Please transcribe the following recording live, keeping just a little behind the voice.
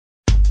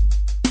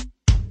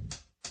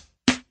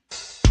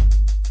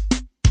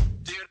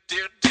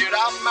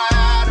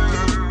matter.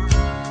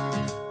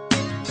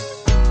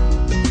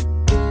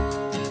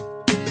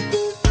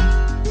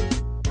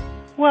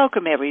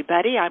 Welcome,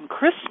 everybody. I'm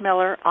Kris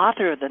Miller,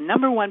 author of the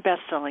 #1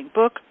 best-selling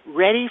book,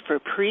 Ready for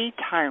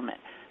Pre-Retirement,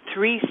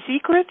 3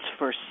 Secrets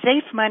for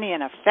Safe Money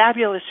and a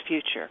Fabulous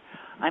Future.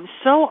 I'm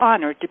so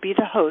honored to be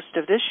the host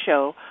of this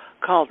show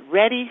called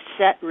Ready,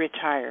 Set,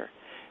 Retire.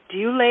 Do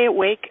you lay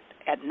awake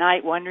at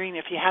night wondering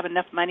if you have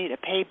enough money to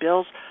pay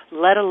bills,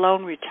 let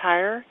alone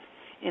retire?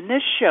 In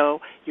this show,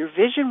 your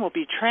vision will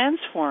be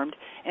transformed,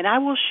 and I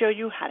will show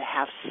you how to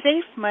have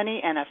safe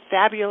money and a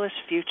fabulous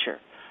future.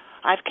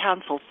 I've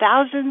counseled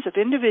thousands of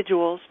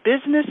individuals,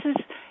 businesses,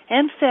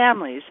 and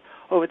families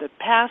over the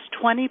past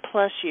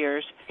 20-plus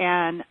years,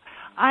 and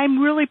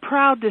I'm really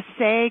proud to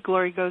say,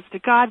 glory goes to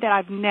God, that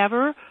I've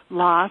never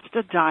lost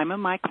a dime of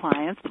my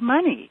clients'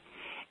 money.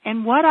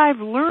 And what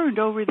I've learned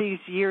over these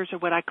years are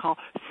what I call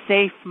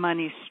safe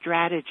money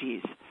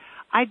strategies.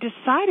 I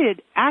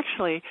decided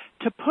actually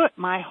to put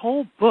my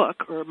whole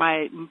book or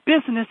my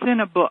business in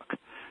a book.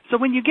 So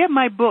when you get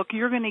my book,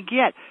 you're going to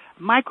get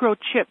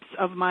microchips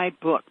of my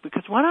book,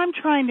 because what I'm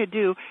trying to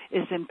do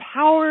is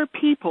empower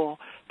people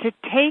to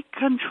take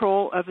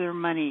control of their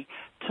money,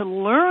 to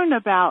learn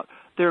about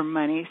their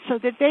money so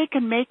that they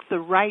can make the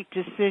right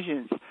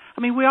decisions. I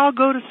mean, we all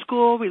go to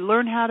school, we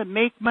learn how to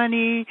make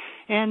money,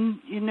 and,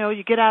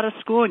 you get out of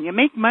school and you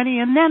make money,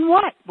 and then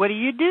what? What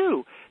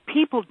do?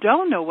 People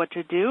don't know what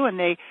to do, and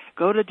they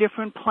go to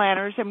different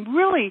planners and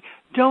really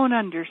don't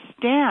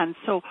understand.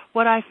 So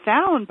what I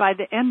found by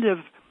the end of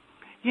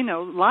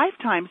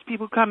lifetimes,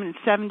 people come in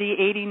 70,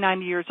 80,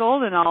 90 years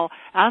old, and I'll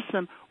ask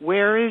them,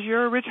 where is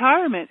your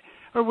retirement?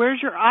 Or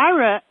where's your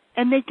IRA?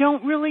 And they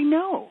don't really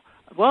know.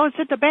 Well, it's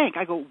at the bank.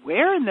 I go,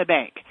 where in the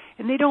bank?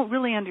 And they don't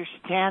really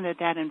understand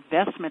that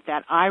investment,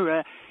 that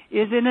IRA,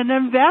 is in an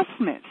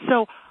investment.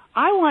 So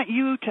I want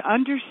you to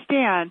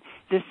understand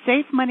the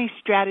safe money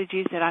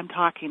strategies that I'm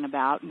talking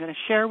about. I'm going to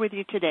share with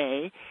you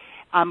today.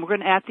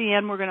 At the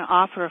end, we're going to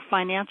offer a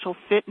financial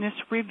fitness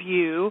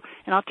review,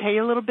 and I'll tell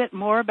you a little bit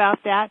more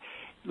about that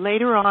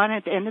later on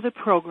at the end of the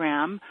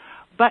program.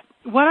 But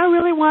what I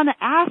really want to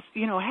ask,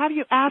 have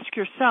you ask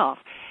yourself,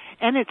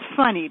 and it's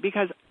funny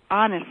because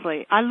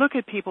honestly, I look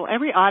at people,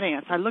 every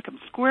audience, I look them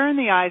square in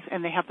the eyes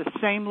and they have the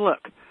same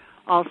look.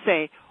 I'll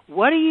say,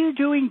 what are you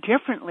doing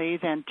differently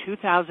than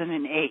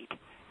 2008,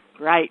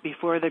 right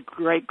before the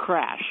great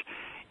crash?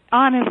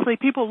 Honestly,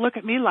 people look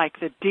at me like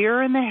the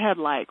deer in the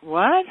headlight.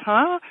 What?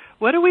 Huh?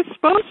 What are we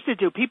supposed to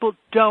do? People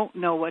don't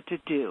know what to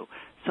do.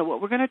 So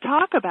what we're going to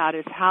talk about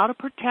is how to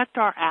protect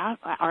our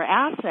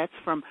assets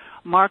from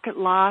market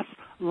loss,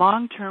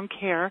 long-term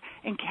care,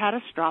 and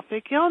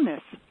catastrophic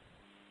illness.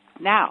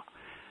 Now,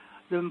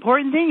 the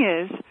important thing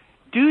is,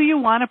 do you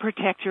want to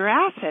protect your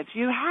assets?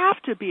 You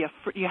have to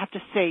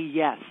say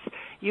yes.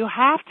 You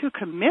have to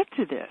commit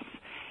to this.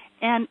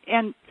 And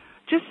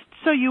just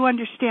so you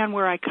understand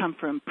where I come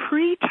from,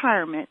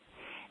 pre-retirement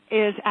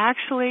is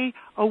actually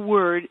a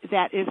word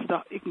that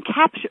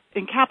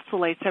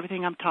encapsulates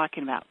everything I'm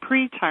talking about.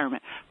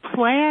 Pre-retirement.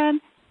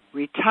 Plan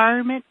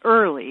retirement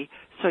early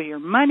so your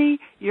money,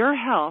 your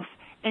health,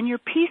 and your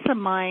peace of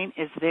mind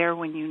is there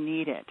when you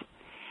need it.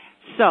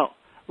 So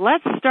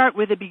let's start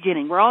with the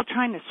beginning. We're all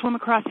trying to swim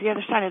across the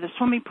other side of the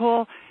swimming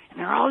pool, and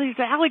there are all these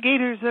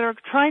alligators that are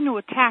trying to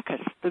attack us.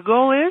 The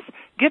goal is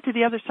get to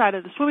the other side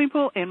of the swimming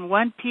pool in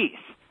one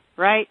piece,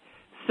 right?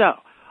 So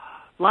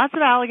lots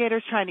of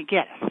alligators trying to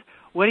get us.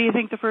 What do you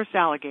think the first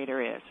alligator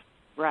is?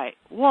 Right,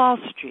 Wall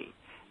Street.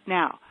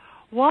 Now,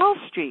 Wall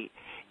Street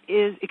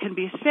it can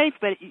be safe,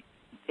 but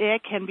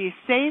it can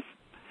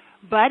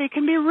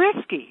be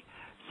risky.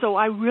 So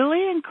I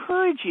really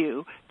encourage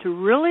you to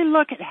really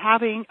look at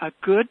having a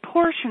good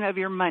portion of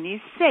your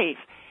money safe.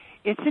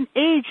 It's an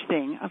age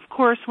thing. Of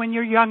course, when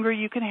you're younger,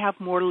 you can have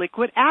more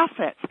liquid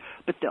assets.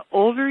 But the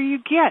older you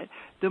get,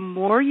 the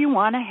more you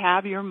want to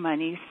have your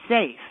money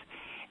safe.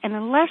 And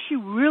unless you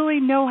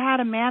really know how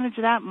to manage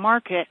that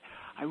market,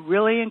 I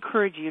really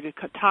encourage you to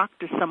talk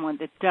to someone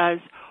that does,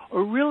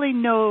 or really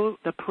know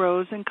the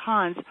pros and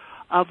cons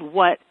of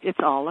what it's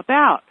all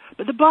about.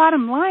 But the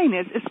bottom line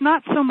is, it's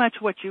not so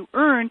much what you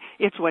earn,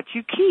 it's what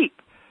you keep.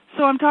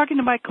 So I'm talking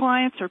to my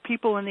clients or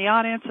people in the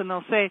audience, and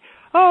they'll say,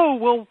 oh,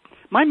 well,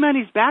 my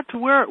money's back to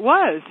where it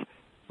was.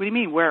 What do you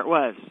mean, where it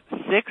was?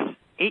 6,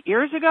 8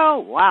 years ago?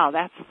 Wow,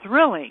 that's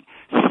thrilling.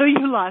 So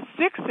you lost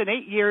 6 and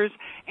 8 years,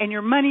 and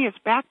your money is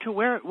back to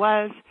where it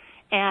was,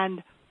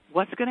 and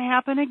what's going to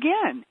happen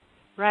again,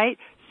 right?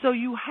 So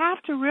you have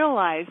to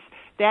realize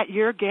that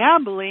you're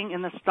gambling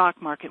in the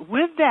stock market.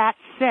 With that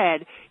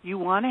said, you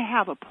want to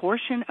have a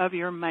portion of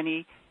your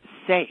money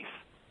safe.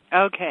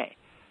 Okay,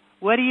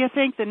 what do you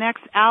think the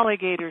next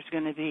alligator is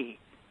going to be?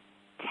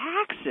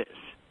 Taxes.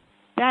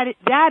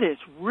 That is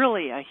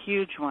really a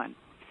huge one.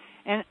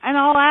 And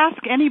I'll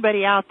ask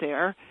anybody out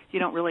there, you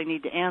don't really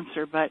need to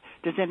answer, but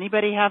does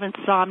anybody have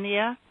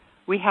insomnia?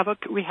 We have a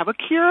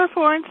cure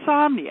for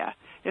insomnia.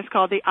 It's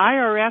called the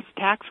IRS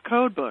Tax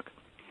Code Book.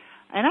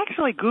 And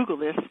actually Google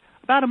this.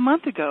 About a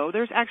month ago,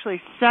 there's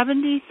actually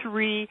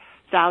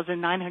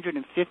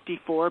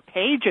 73,954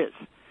 pages.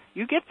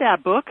 You get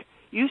that book,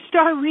 You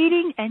start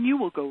reading and you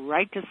will go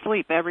right to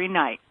sleep every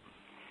night.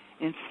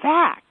 In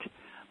fact,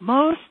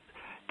 most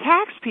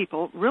tax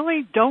people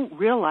really don't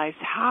realize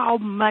how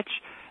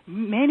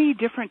many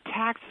different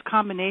tax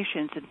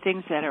combinations and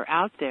things that are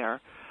out there.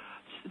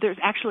 There's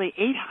actually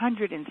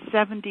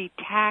 870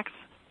 tax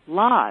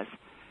laws.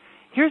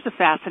 Here's a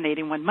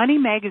fascinating one. Money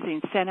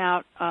Magazine sent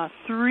out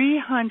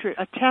 300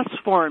 test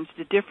forms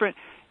to different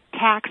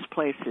tax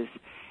places,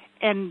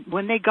 and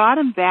when they got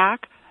them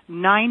back,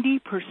 90%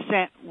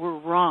 were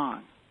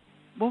wrong.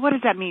 Well, what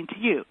does that mean to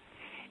you?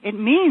 It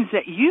means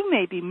that you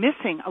may be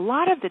missing a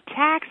lot of the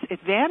tax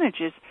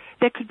advantages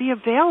that could be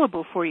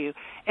available for you.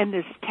 And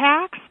this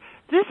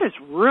is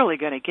really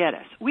going to get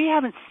us. We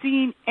haven't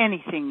seen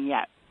anything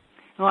yet.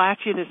 I'll ask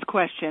you this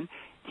question.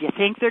 Do you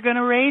think they're going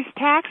to raise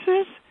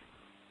taxes?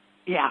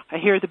 Yeah, I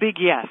hear the big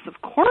yes.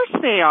 Of course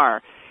they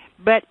are.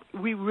 But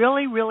we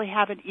really, really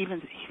haven't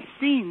even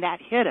seen that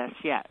hit us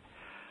yet.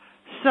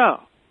 So,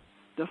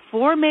 the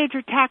 4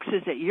 major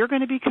taxes that you're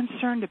going to be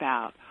concerned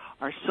about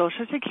are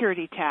Social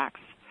Security tax,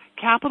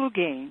 capital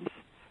gains,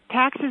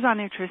 taxes on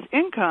interest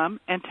income,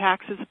 and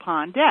taxes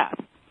upon death.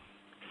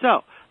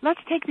 So, let's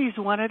take these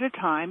one at a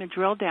time and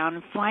drill down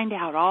and find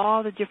out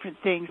all the different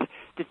things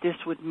that this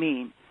would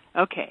mean.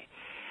 Okay,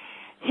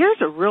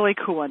 here's a really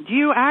cool one. Do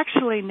you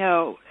actually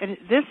know, and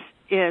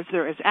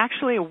there is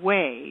actually a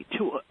way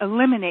to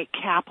eliminate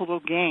capital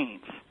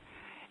gains.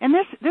 And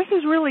this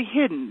is really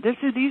hidden.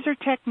 These are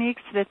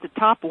techniques that the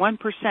top 1%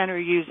 are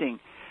using,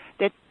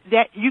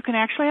 that you can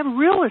actually have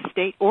real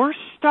estate or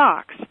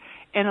stocks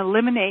and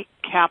eliminate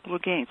capital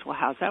gains. Well,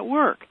 how's that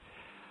work?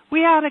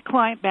 We had a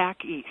client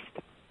back east.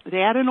 They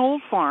had an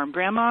old farm.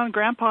 Grandma and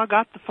Grandpa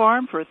got the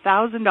farm for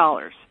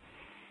 $1,000.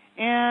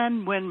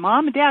 And when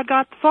Mom and Dad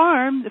got the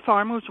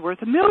farm was worth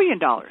 $1 million.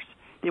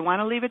 They want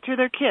to leave it to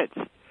their kids.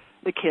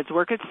 The kids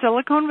work at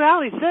Silicon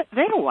Valley.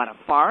 They don't want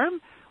a farm.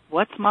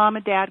 What's Mom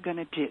and Dad going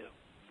to do?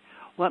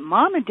 What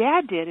Mom and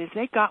Dad did is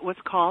they got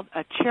what's called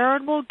a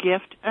charitable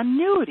gift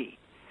annuity.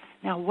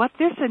 Now, what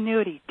this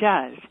annuity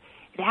does,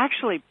 it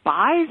actually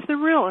buys the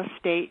real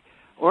estate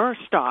or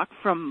stock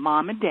from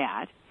Mom and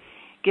Dad,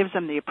 gives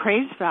them the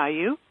appraised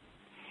value,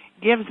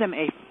 gives them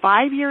a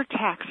 5-year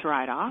tax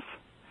write-off.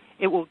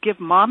 It will give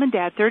Mom and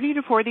Dad $30,000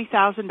 to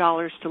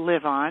 $40,000 to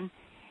live on,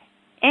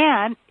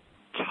 and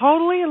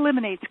totally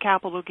eliminates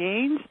capital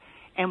gains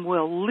and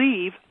will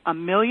leave $1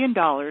 million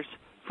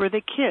for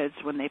the kids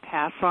when they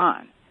pass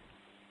on.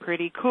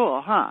 Pretty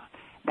cool, huh?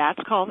 That's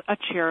called a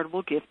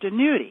charitable gift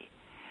annuity.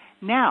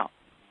 Now,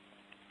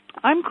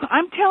 I'm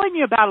telling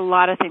you about a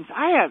lot of things.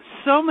 I have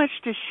so much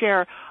to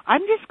share.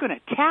 I'm just going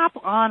to tap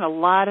on a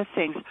lot of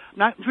things. I'm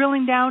not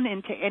drilling down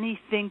into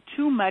anything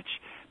too much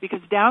because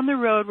down the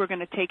road we're going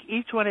to take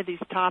each one of these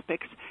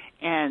topics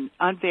and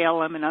unveil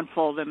them and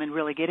unfold them and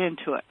really get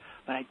into it.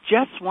 But I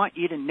just want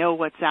you to know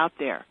what's out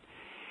there.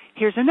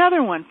 Here's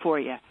another one for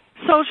you.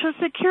 Social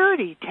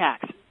Security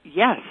tax.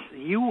 Yes,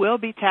 you will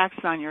be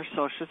taxed on your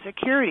Social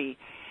Security.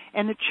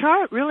 And the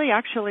chart really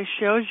actually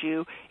shows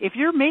you if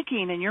you're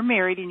making, and you're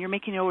married, and you're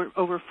making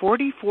over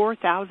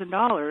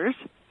 $44,000,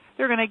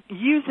 they're going to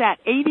use that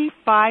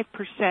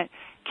 85%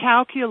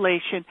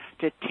 calculation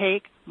to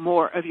take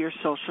more of your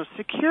Social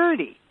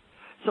Security.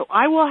 So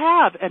I will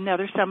have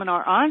another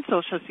seminar on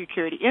Social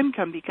Security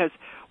income because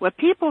what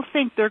people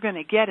think they're going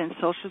to get in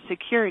Social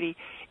Security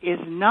is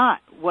not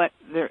what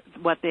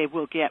they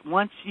will get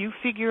once you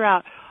figure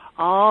out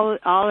all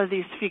of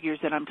these figures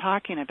that I'm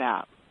talking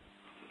about.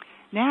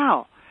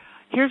 Now,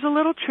 here's a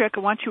little trick. I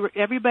want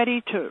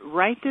everybody to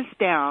write this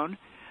down,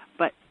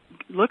 but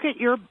look at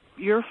your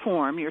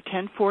form, your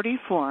 1040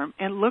 form,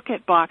 and look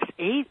at box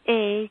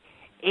 8A,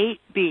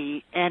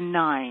 8B, and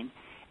 9.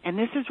 And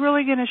this is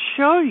really going to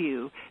show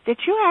you that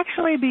you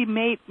actually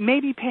may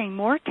be paying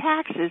more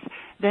taxes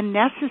than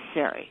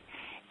necessary.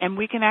 And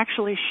we can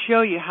actually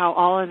show you how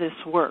all of this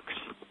works.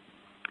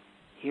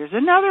 Here's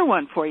another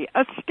one for you,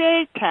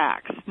 estate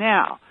tax.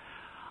 Now,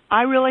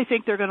 I really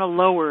think they're going to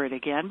lower it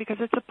again because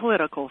it's a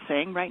political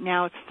thing. Right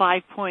now it's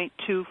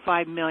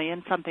 $5.25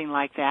 million, something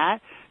like that.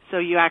 So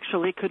you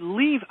actually could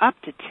leave up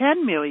to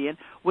 $10 million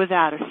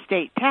without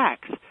estate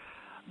tax.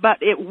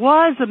 But it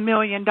was $1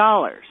 million.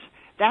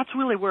 That's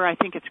really where I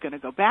think it's going to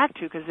go back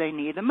to because they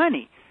need the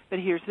money. But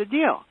here's the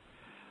deal.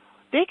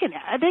 They can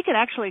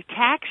actually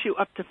tax you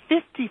up to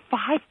 55%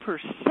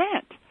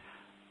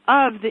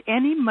 of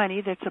any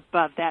money that's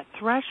above that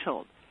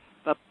threshold.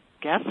 But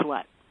guess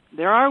what?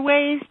 There are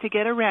ways to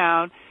get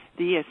around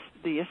the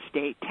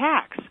estate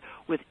tax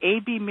with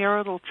AB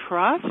marital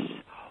trusts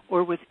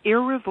or with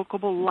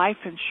irrevocable life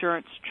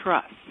insurance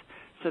trusts.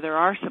 So there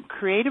are some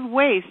creative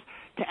ways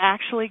to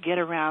actually get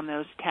around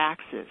those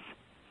taxes.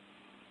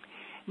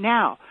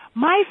 Now,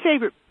 my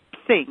favorite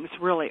things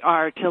really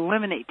are to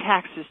eliminate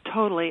taxes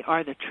totally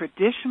are the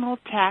traditional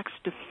tax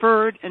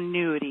deferred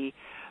annuity.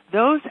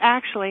 Those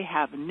actually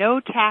have no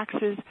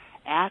taxes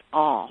at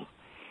all.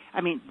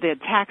 I mean, the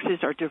taxes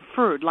are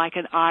deferred like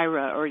an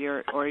IRA or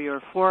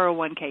your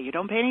 401k. You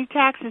don't pay any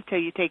taxes till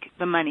you take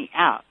the money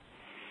out.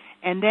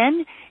 And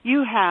then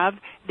you have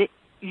the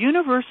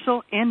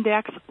universal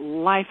index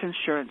life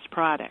insurance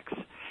products.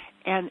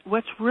 And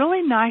what's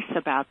really nice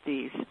about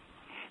these,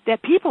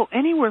 that people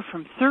anywhere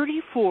from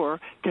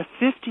 34 to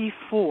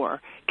 54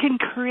 can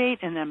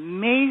create an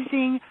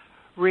amazing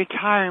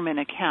retirement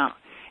account.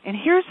 And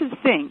here's the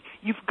thing,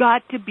 you've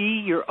got to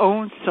be your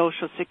own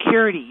Social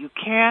Security. You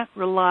can't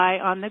rely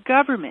on the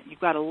government. You've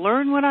got to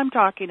learn what I'm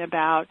talking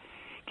about,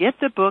 get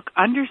the book,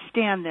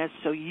 understand this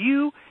so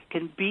you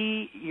can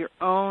be your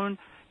own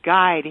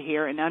guide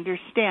here and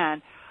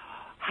understand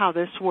how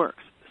this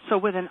works. So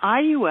with an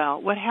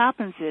IUL, what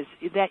happens is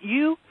that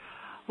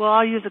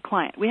I'll use a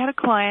client. We had a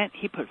client,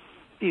 he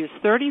was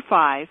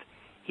 35,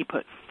 he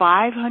put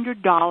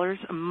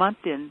 $500 a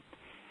month in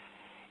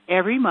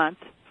every month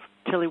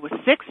till he was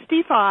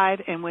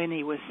 65, and when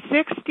he was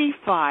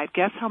 65,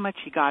 guess how much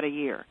he got a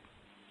year?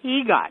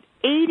 He got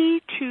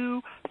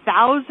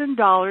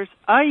 $82,000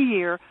 a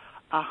year,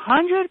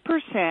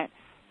 100%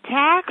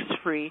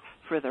 tax-free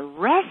for the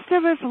rest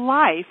of his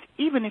life,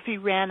 even if he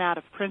ran out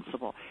of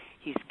principal.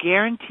 He's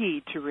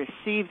guaranteed to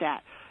receive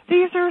that.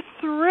 These are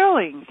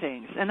thrilling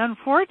things, and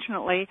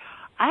unfortunately,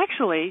 I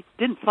actually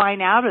didn't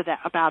find out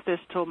about this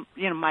till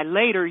my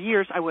later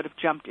years. I would have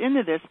jumped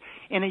into this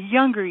in a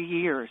younger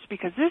years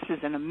because this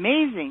is an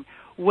amazing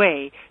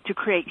way to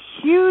create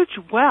huge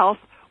wealth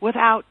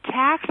without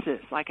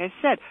taxes. Like I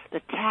said, the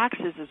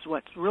taxes is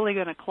what's really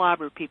going to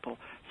clobber people.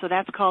 So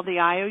that's called the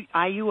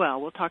IUL.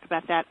 We'll talk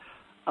about that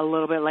a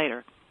little bit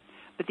later.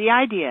 But the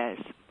idea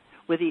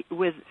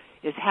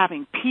is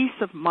having peace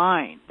of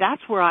mind.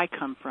 That's where I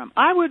come from.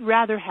 I would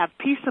rather have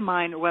peace of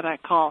mind, or what I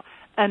call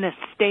an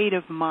estate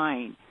of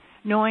mind,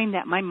 knowing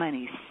that my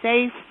money's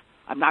safe,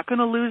 I'm not going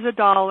to lose a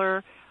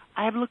dollar,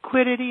 I have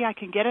liquidity, I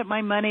can get at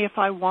my money if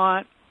I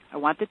want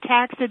the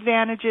tax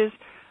advantages,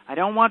 I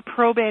don't want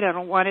probate, I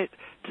don't want it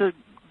to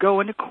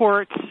go into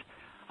courts,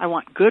 I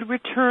want good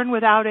return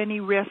without any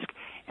risk,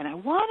 and I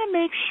want to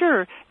make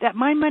sure that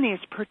my money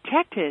is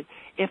protected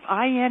if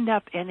I end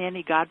up in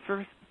any, God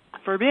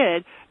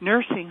forbid,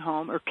 nursing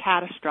home or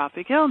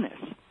catastrophic illness.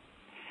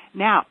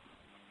 Now,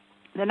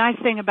 the nice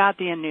thing about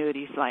the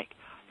annuities,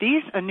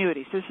 these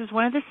annuities, this is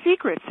one of the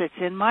secrets that's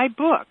in my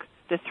book,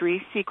 The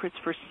 3 Secrets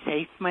for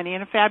Safe Money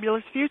and a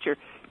Fabulous Future.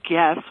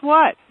 Guess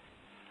what?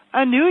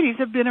 Annuities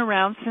have been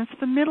around since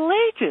the Middle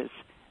Ages.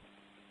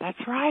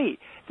 That's right.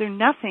 They're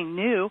nothing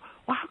new.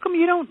 Well, how come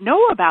you don't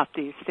know about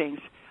these things?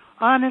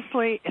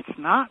 Honestly, it's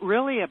not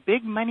really a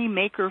big money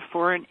maker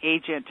for an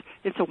agent.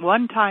 It's a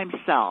one-time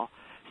sell.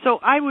 So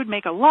I would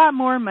make a lot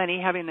more money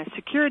having a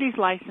securities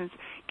license,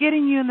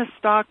 getting you in the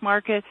stock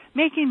market,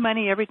 making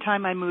money every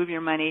time I move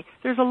your money.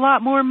 There's a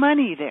lot more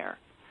money there.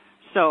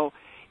 So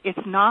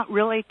it's not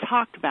really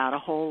talked about a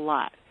whole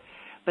lot.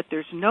 But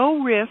there's no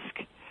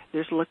risk.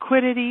 There's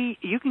liquidity.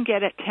 You can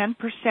get at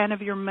 10%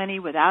 of your money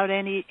without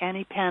any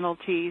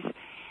penalties.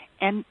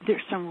 And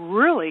there's some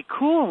really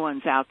cool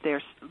ones out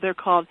there. They're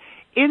called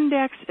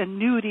index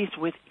annuities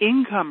with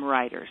income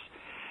riders.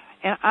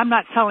 And I'm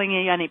not selling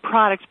you any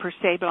products per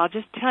se, but I'll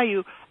just tell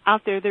you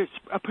out there's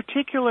a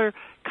particular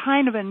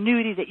kind of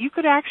annuity that you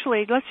could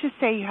actually, let's just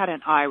say you had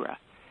an IRA.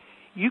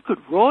 You could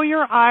roll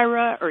your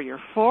IRA or your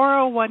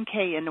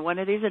 401k into one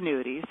of these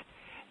annuities.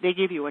 They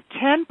give you a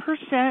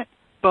 10%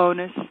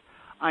 bonus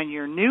on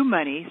your new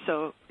money.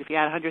 So if you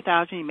had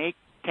 $100,000, you make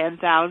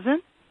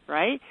 $10,000,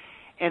 right?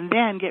 And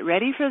then get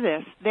ready for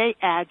this. They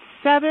add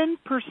 7%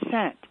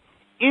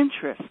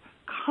 interest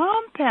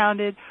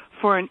compounded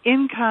for an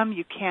income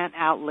you can't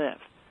outlive.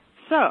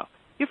 So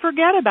you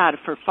forget about it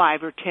for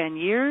 5 or 10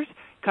 years,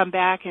 come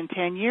back in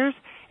 10 years,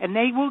 and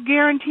they will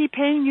guarantee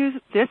paying you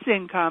this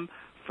income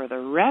for the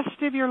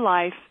rest of your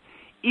life,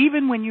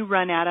 even when you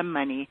run out of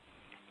money.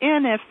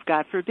 And if,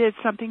 God forbid,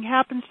 something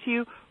happens to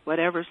you,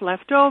 whatever's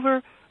left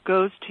over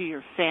goes to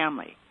your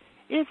family.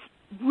 It's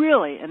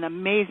really an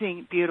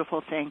amazing,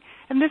 beautiful thing.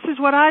 And this is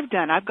what I've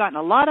done. I've gotten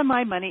a lot of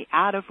my money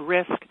out of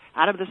risk,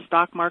 out of the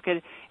stock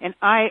market, and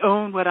I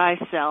own what I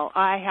sell.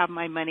 I have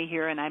my money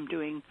here, and I'm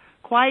doing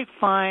quite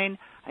fine.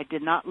 I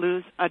did not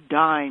lose a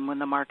dime when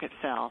the market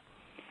fell.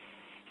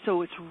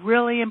 So it's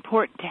really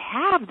important to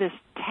have this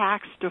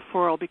tax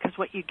deferral because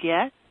what you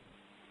get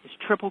is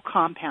triple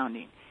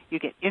compounding. You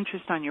get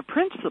interest on your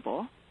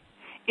principal,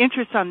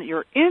 interest on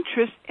your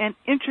interest, and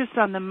interest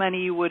on the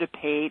money you would have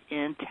paid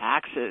in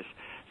taxes.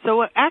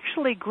 So it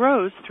actually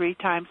grows 3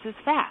 times as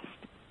fast.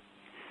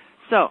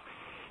 So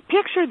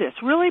picture this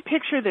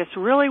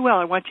really well.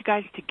 I want you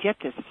guys to get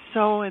this. It's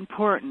so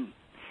important.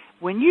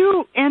 When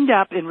you end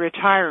up in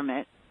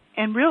retirement,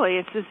 and really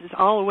this is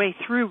all the way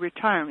through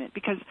retirement,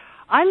 because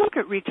I look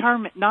at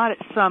retirement not at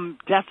some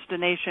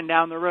destination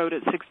down the road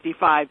at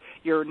 65,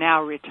 you're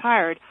now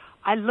retired.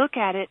 I look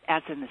at it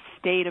as an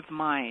estate of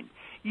mind.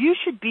 You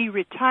should be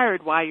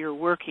retired while you're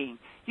working.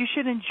 You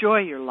should enjoy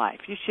your life.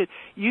 You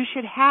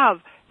should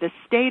have the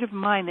state of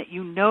mind that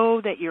you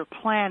know that you're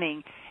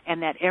planning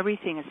and that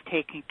everything is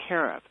taken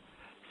care of.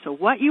 So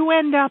what you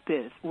end up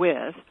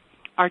with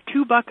are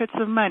 2 buckets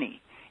of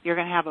money. You're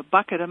going to have a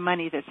bucket of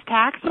money that's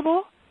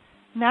taxable,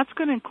 and that's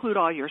going to include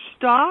all your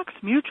stocks,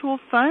 mutual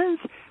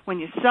funds, when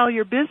you sell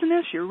your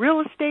business, your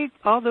real estate,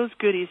 all those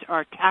goodies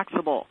are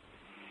taxable.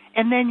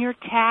 And then you're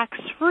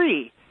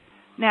tax-free.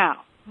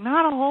 Now,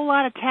 not a whole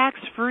lot of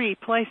tax-free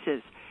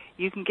places.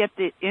 You can get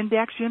the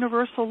Index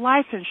Universal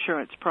Life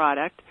Insurance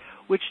product,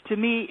 which to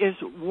me is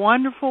a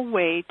wonderful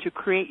way to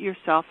create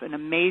yourself an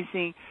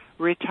amazing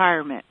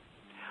retirement.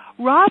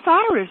 Roth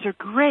IRAs are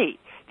great.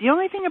 The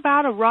only thing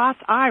about a Roth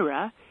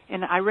IRA,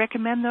 and I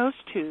recommend those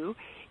too,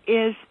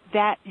 is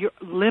that you're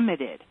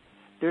limited.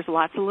 There's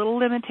lots of little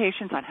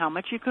limitations on how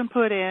much you can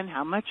put in,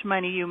 how much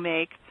money you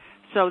make.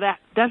 So that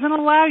doesn't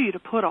allow you to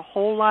put a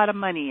whole lot of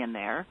money in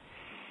there.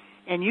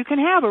 And you can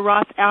have a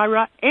Roth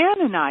IRA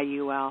and an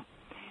IUL.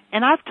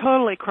 And I've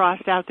totally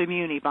crossed out the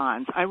muni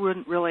bonds. I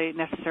wouldn't really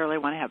necessarily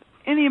want to have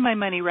any of my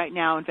money right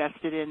now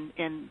invested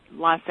in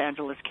Los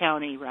Angeles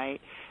County, right?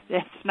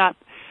 That's not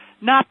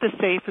the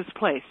safest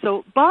place.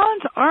 So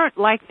bonds aren't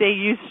like they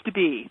used to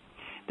be,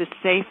 the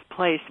safe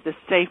place, the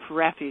safe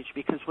refuge,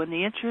 because when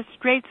the interest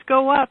rates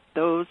go up,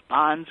 those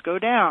bonds go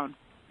down.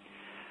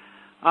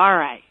 All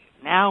right,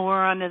 now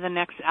we're on to the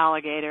next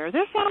alligator.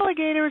 This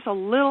alligator is a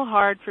little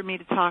hard for me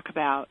to talk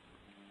about,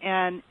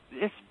 and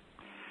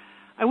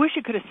I wish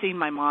you could have seen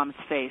my mom's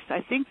face.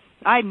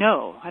 I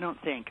know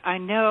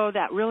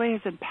that really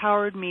has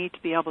empowered me to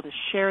be able to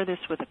share this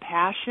with a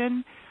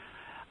passion.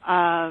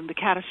 The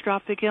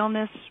catastrophic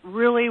illness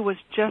really was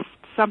just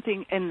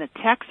something in the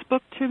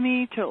textbook to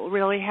me to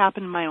really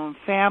happen in my own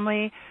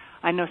family.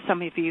 I know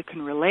some of you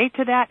can relate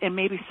to that, and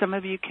maybe some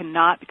of you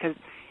cannot because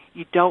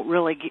you don't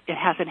really, it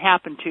hasn't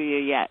happened to you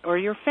yet, or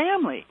your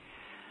family.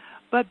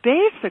 But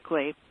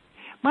basically,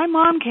 my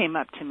mom came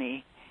up to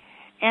me,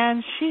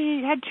 and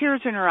she had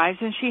tears in her eyes,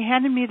 and she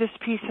handed me this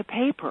piece of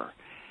paper.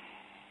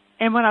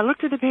 And when I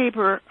looked at the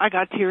paper, I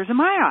got tears in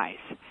my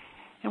eyes.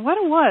 And what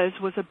it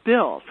was a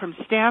bill from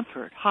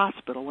Stanford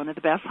Hospital, one of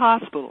the best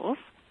hospitals,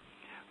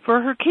 for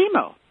her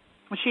chemo.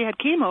 She had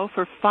chemo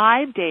for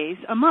 5 days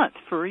a month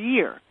for a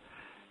year.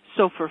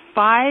 So for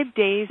 5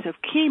 days of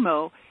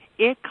chemo,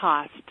 it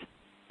cost,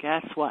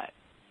 guess what,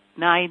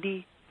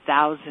 $90,000,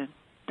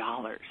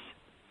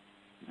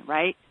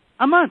 right,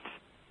 a month.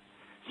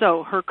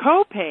 So her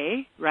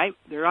copay, right,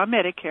 they're on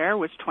Medicare,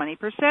 was 20%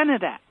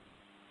 of that.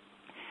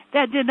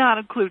 That did not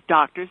include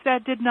doctors.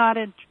 That did not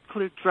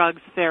include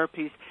drugs,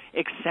 therapies,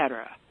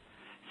 etc.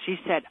 She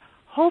said,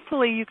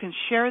 hopefully you can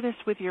share this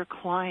with your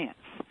clients.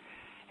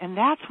 And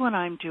that's what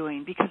I'm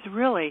doing because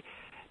really,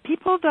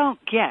 people don't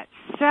get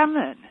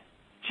 7.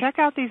 Check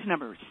out these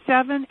numbers.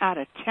 7 out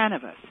of 10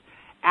 of us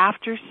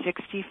after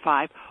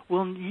 65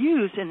 will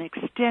use an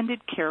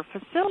extended care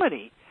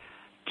facility.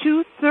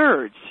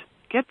 2/3,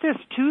 get this,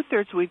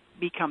 2/3 we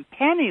become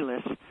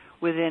penniless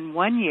within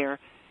 1 year.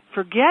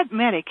 Forget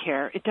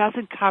Medicare. It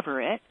doesn't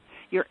cover it.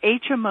 Your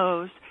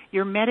HMOs,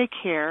 your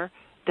Medicare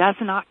does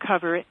not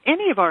cover it.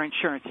 Any of our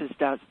insurances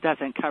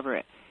doesn't cover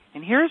it.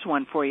 And here's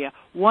one for you.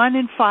 1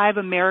 in 5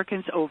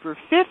 Americans over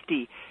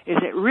 50 is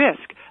at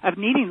risk of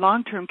needing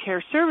long-term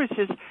care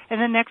services in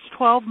the next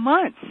 12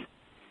 months.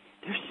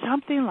 There's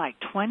something like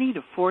 20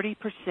 to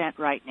 40%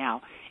 right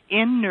now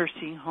in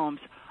nursing homes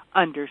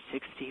under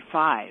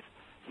 65.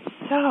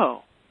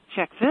 So,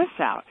 check this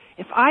out.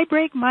 If I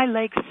break my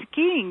leg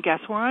skiing,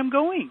 guess where I'm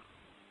going?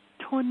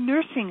 To a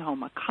nursing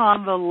home, a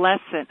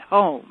convalescent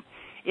home.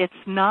 It's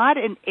not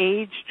an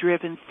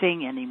age-driven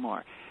thing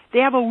anymore. They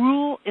have a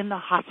rule in the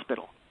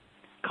hospital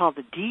called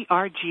the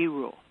DRG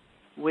rule,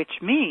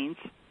 which means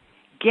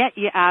get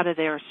you out of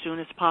there as soon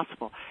as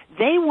possible.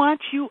 They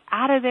want you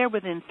out of there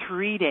within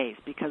 3 days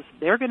because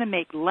they're going to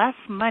make less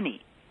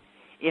money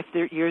if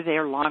you're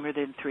there longer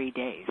than 3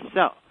 days.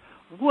 So,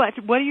 what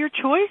are your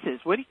choices?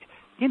 What are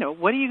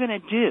you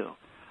going to do?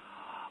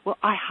 Well,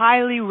 I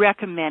highly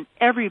recommend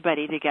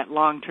everybody to get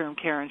long-term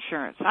care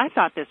insurance. I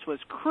thought this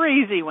was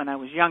crazy when I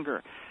was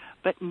younger.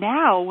 But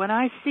now when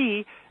I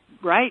see,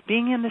 right,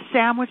 being in the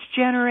sandwich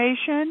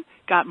generation,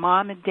 got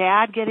mom and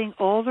dad getting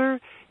older,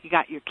 you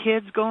got your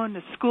kids going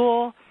to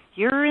school,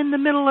 you're in the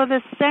middle of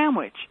this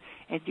sandwich,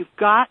 and you've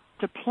got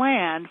to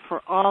plan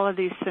for all of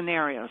these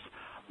scenarios.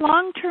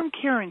 Long-term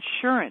care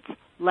insurance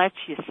lets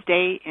you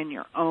stay in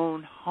your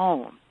own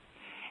home.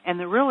 And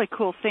the really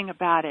cool thing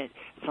about it,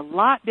 it's a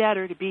lot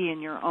better to be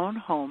in your own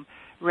home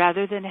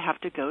rather than have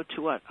to go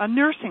to a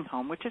nursing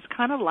home, which is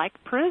kind of like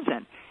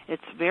prison.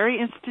 It's very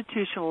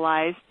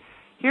institutionalized.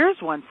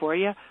 Here's one for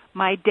you.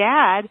 My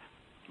dad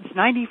is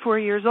 94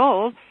 years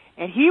old,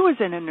 and he was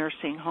in a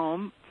nursing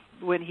home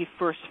when he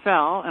first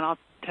fell, and I'll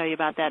tell you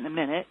about that in a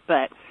minute,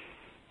 but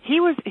he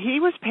was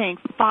paying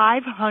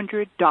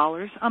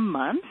 $500 a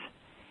month.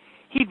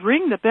 He'd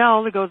ring the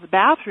bell to go to the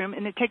bathroom,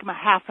 and it'd take him a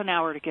half an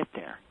hour to get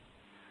there.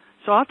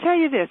 So I'll tell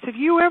you this, if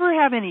you ever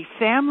have any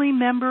family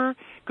member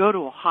go to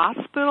a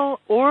hospital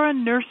or a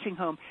nursing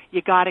home,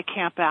 you got to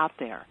camp out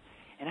there.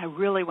 And I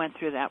really went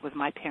through that with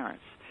my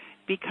parents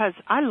because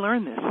I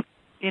learned this,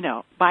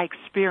 by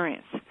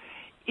experience.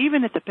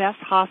 Even at the best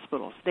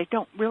hospitals, they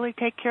don't really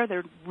take care.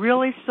 They're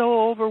really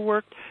so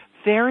overworked,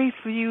 very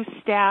few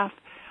staff.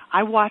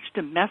 I watched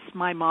them mess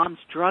my mom's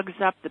drugs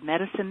up, the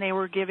medicine they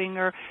were giving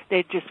her.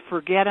 They'd just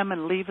forget them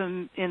and leave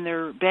them in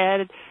their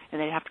bed,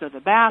 and they'd have to go to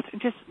the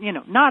bathroom. Just,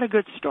 not a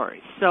good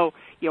story. So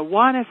you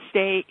want to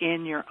stay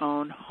in your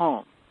own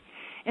home.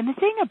 And the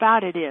thing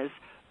about it is,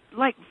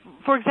 like,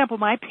 for example,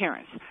 my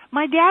parents.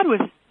 My dad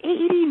was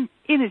in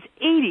his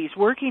 80s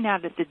working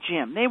out at the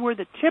gym. They were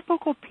the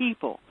typical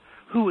people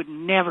who would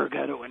never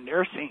go to a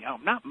nursing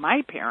home, not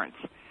my parents.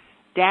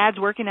 Dad's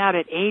working out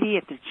at 80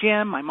 at the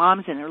gym. My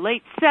mom's in her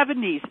late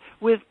 70s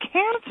with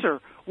cancer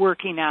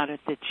working out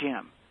at the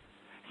gym.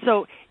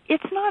 So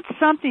it's not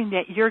something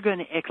that you're going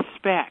to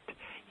expect.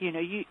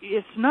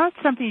 It's not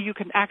something you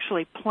can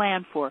actually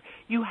plan for.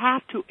 You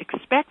have to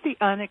expect the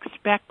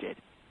unexpected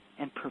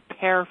and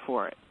prepare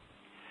for it.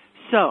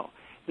 So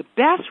the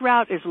best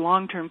route is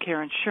long-term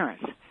care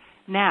insurance.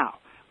 Now,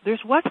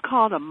 there's what's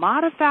called a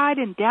modified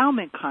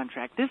endowment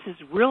contract. This is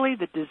really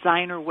the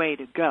designer way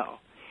to go.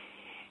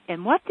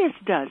 And what this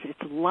does,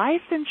 it's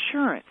life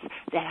insurance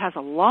that has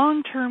a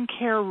long-term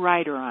care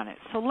rider on it.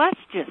 So let's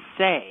just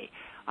say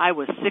I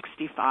was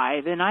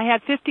 65 and I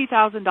had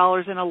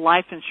 $50,000 in a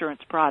life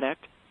insurance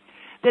product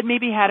that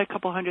maybe had a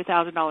couple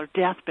 $100,000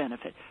 death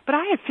benefit. But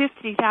I had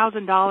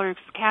 $50,000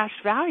 cash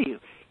value.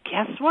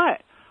 Guess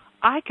what?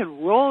 I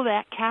can roll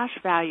that cash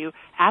value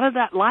out of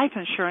that life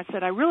insurance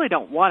that I really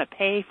don't want to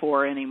pay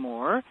for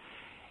anymore,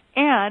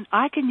 and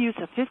I can use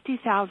the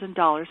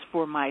 $50,000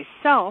 for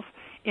myself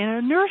in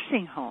a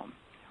nursing home.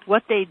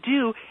 What they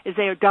do is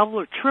they double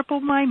or triple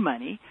my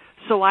money,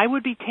 so I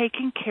would be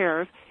taken care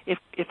of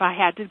if I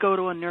had to go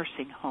to a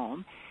nursing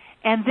home.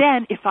 And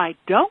then if I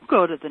don't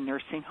go to the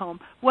nursing home,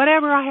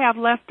 whatever I have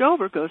left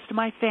over goes to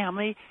my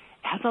family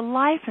as a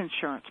life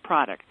insurance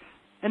product.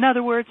 In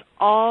other words,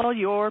 all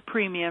your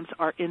premiums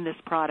are in this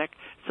product,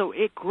 so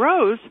it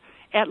grows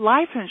at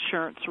life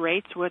insurance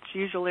rates, which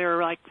usually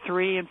are like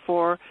 3 and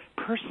 4%.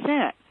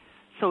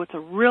 So it's a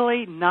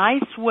really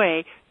nice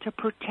way to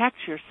protect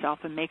yourself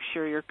and make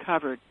sure you're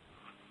covered.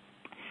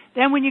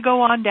 Then when you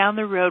go on down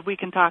the road, we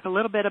can talk a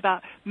little bit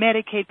about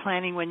Medicaid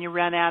planning when you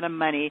run out of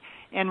money.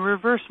 And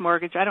reverse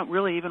mortgage, I don't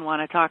really even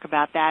want to talk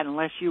about that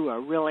unless you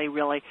are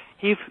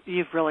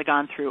you've really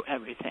gone through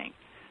everything.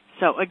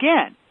 So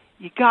again,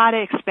 you got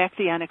to expect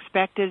the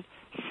unexpected.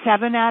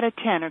 7 out of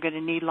 10 are going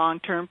to need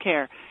long-term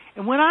care.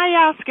 And when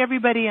I ask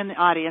everybody in the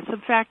audience,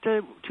 in fact,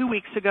 2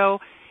 weeks ago,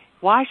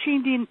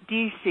 Washington,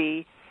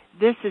 D.C.,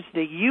 this is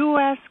the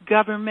U.S.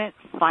 Government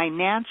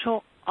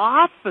Financial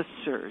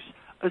Officers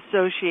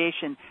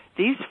Association.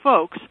 These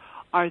folks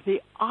are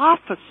the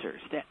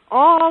officers that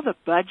all the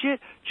budget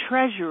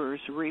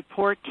treasurers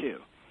report to.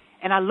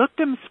 And I looked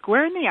them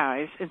square in the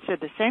eyes and said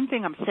the same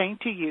thing I'm saying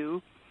to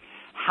you.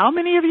 How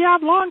many of you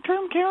have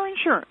long-term care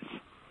insurance?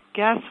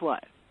 Guess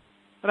what?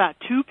 About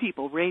 2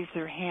 people raised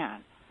their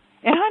hand.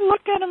 And I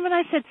looked at them and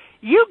I said,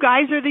 you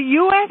guys are the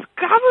U.S.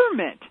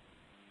 government,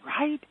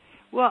 right?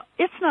 Well,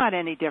 it's not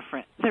any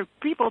different. They're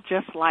people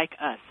just like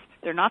us.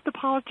 They're not the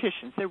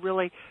politicians. They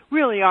really,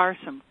 really are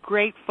some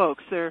great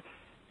folks. They're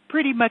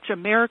pretty much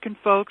American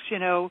folks,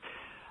 faith,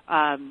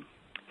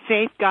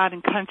 God,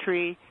 and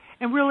country,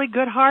 and really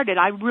good-hearted.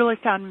 I really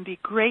found them to be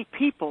great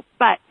people,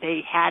 but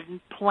they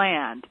hadn't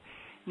planned.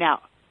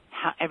 Now,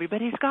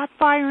 everybody's got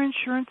fire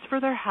insurance for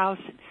their house,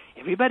 and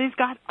everybody's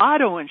got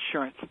auto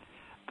insurance,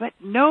 but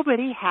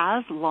nobody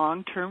has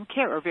long-term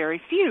care, or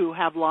very few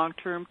have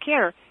long-term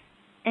care,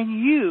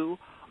 and you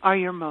are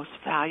your most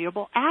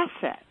valuable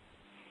asset.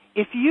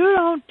 If you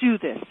don't do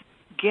this,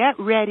 get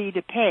ready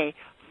to pay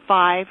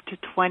 $5,000 to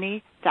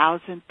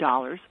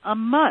 $20,000 a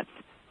month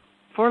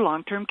for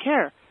long-term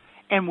care.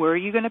 And where are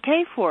you going to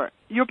pay for it?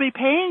 You'll be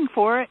paying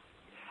for it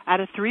out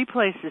of 3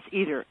 places,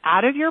 either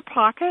out of your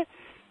pocket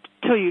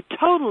till you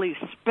totally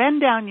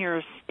spend down your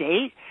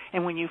estate,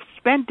 and when you've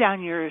spent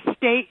down your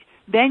estate,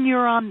 then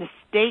you're on the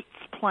state's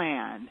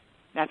plan.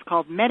 That's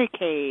called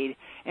Medicaid.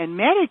 And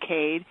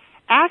Medicaid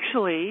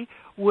actually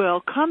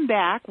will come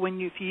back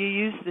if you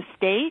use the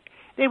state.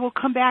 They will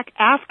come back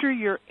after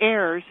your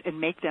heirs and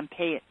make them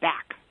pay it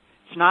back.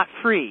 It's not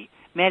free.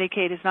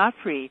 Medicaid is not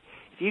free.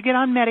 If you get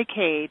on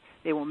Medicaid,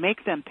 they will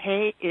make them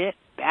pay it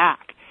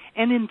back.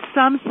 And in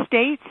some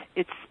states,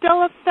 it's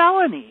still a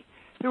felony.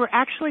 There were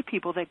actually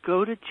people that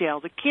go to jail,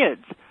 the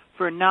kids,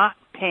 for not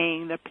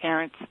paying the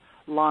parents'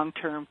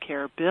 long-term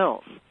care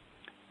bills.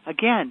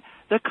 Again,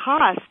 the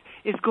cost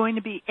is going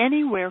to be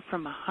anywhere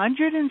from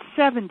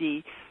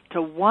 $170 to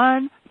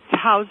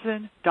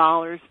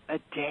 $1,000 a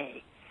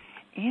day.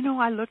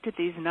 I looked at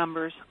these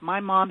numbers.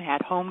 My mom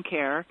had home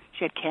care.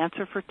 She had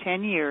cancer for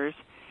 10 years.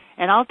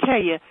 And I'll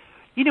tell you,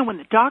 when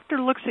the doctor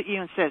looks at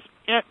you and says,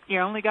 you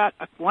only got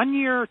 1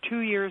 year or 2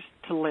 years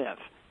to live,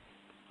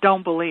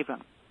 don't believe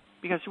him.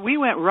 Because we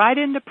went right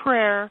into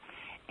prayer,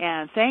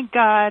 and thank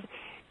God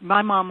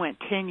my mom went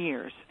 10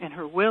 years, and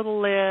her will to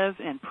live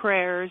and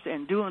prayers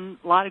and doing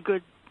a lot of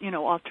good,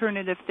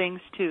 alternative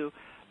things too,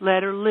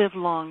 let her live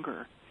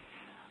longer.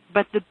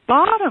 But the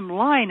bottom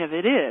line of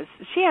it is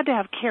she had to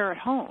have care at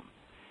home.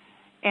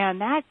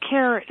 And that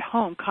care at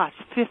home costs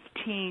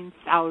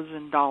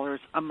 $15,000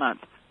 a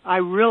month. I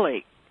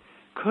really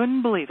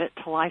Couldn't believe it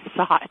till I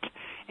saw it.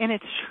 And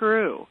it's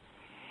true.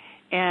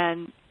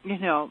 And,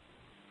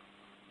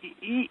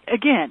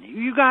 again,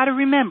 you got to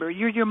remember,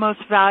 you're your most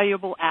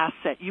valuable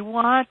asset. You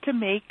want to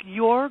make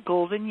your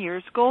golden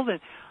years golden.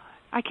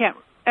 I can't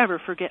ever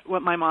forget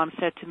what my mom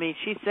said to me.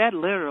 She said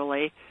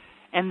literally,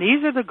 and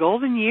these are the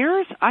golden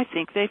years? I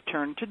think they've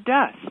turned to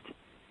dust.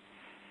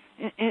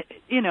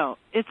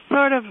 It's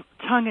sort of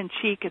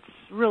tongue-in-cheek. It's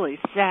really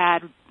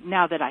sad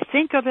now that I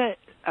think of it,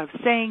 of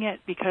saying it,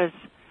 because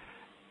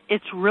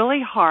it's really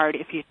hard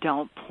if you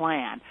don't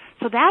plan.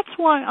 So that's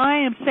why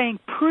I am saying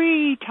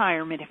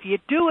pre-retirement. If you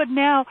do it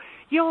now,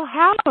 you'll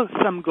have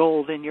some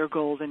gold in your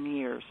golden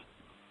years.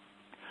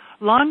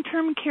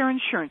 Long-term care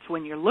insurance.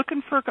 When you're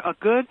looking for a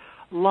good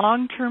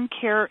long-term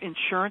care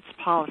insurance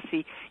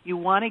policy, you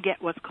want to get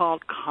what's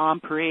called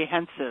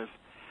comprehensive.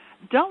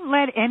 Don't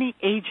let any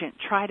agent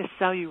try to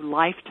sell you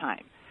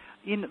lifetime.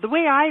 The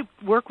way I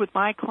work with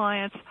my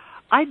clients,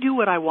 I do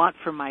what I want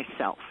for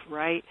myself,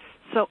 right?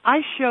 So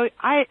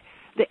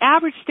the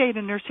average stay in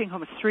a nursing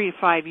home is 3 to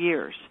 5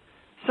 years.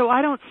 So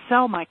I don't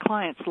sell my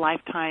clients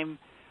lifetime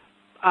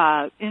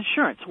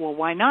insurance. Well,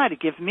 why not? It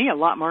gives me a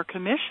lot more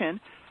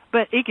commission,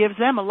 but it gives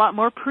them a lot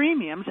more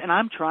premiums, and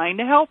I'm trying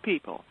to help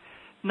people,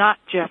 not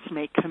just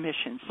make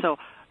commissions. So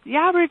the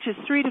average is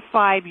 3 to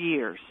 5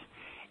 years.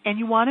 And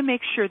you want to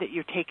make sure that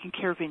you're taken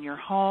care of in your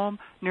home,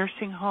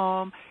 nursing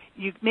home.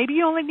 Maybe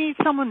you only need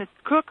someone to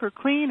cook or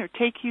clean or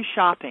take you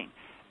shopping.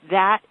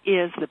 That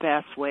is the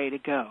best way to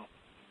go.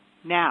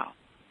 Now,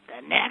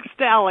 the next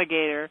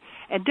alligator.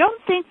 And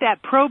don't think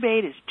that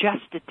probate is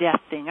just a death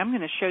thing. I'm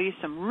going to show you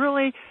some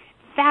really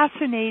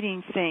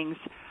fascinating things.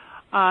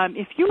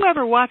 If you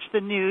ever watch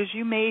the news,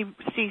 you may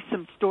see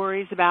some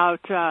stories about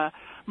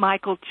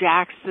Michael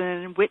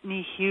Jackson,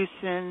 Whitney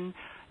Houston,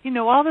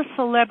 all the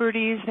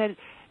celebrities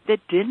that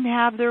didn't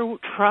have their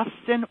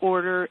trusts in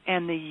order,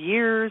 and the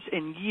years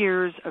and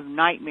years of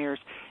nightmares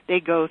they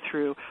go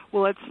through.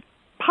 Well, it's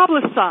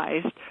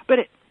publicized, but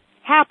it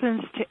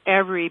happens to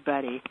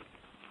everybody.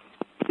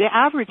 The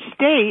average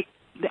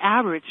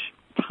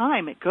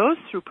time it goes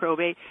through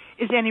probate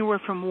is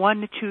anywhere from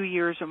 1 to 2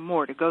 years or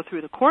more to go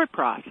through the court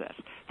process.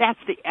 That's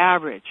the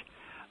average.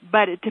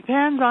 But it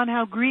depends on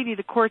how greedy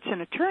the courts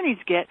and attorneys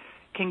get,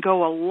 can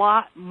go a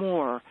lot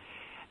more.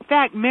 In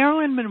fact,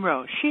 Marilyn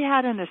Monroe, she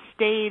had an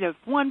estate of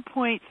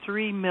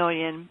 $1.3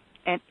 million,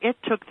 and it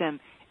took them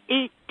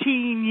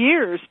 18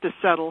 years to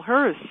settle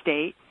her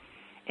estate,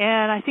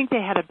 and I think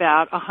they had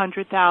about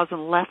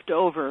 $100,000 left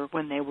over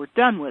when they were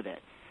done with it.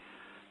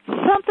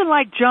 Something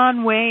like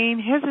John Wayne,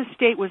 his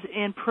estate was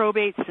in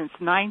probate since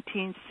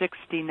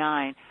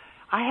 1969.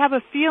 I have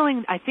a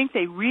feeling, I think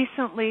they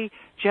recently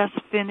just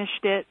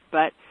finished it,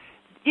 but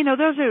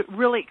those are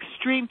really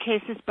extreme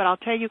cases, but I'll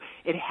tell you,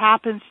 it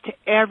happens to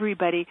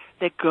everybody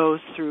that goes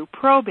through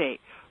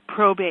probate.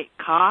 Probate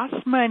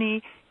costs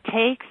money,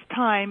 takes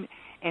time,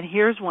 and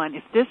here's one.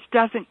 If this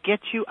doesn't get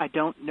you, I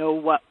don't know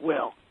what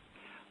will.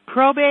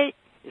 Probate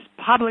is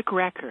public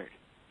record.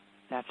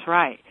 That's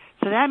right.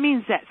 So that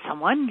means that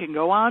someone can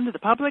go on to the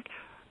public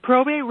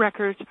probate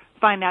records,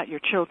 find out your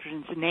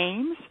children's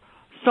names,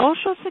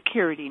 social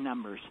security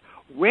numbers,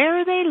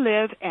 where they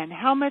live, and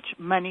how much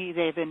money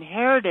they've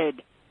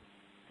inherited.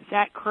 Is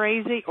that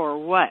crazy or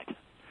what?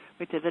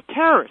 But did the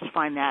terrorists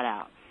find that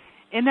out?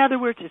 In other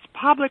words, it's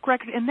public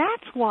record, and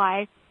that's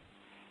why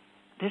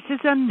this is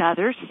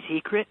another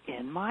secret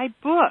in my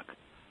book,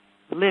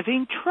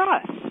 Living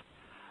Trusts.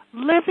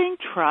 Living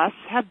trusts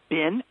have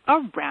been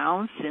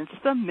around since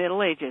the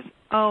Middle Ages.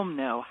 Oh,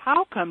 no.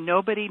 How come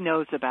nobody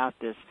knows about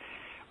this?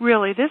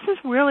 Really, this is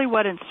really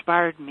what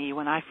inspired me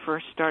when I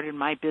first started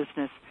my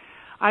business.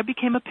 I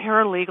became a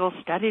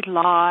paralegal, studied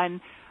law, and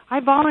I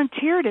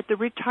volunteered at the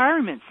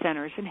retirement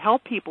centers and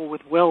helped people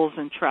with wills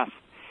and trusts.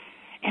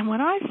 And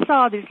when I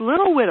saw these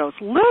little widows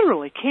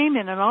literally came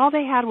in and all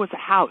they had was a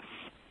house,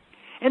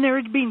 and they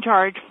were being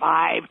charged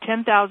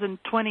 $5,000, $10,000,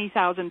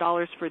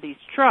 $20,000 for these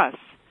trusts,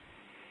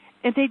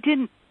 and they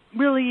didn't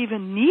really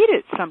even need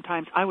it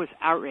sometimes, I was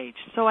outraged.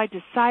 So I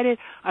decided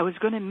I was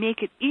going to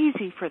make it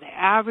easy for the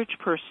average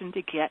person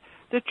to get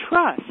the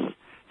trust.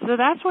 So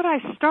that's what I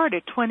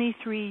started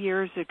 23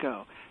 years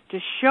ago, to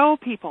show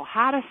people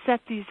how to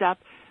set these up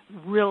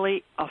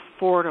really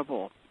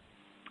affordable.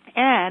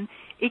 And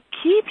it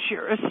keeps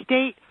your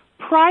estate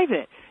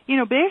private.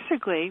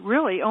 Basically,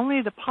 really,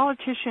 only the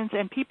politicians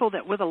and people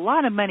that with a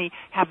lot of money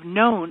have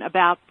known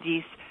about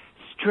these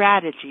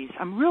strategies.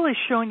 I'm really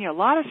showing you a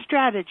lot of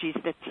strategies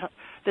that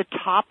the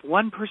top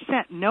 1%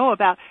 know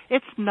about.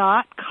 It's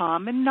not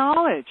common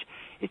knowledge.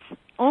 It's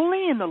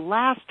only in the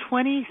last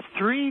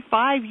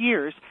 5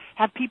 years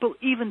have people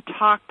even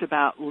talked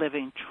about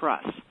living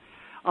trusts.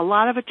 A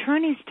lot of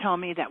attorneys tell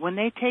me that when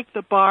they take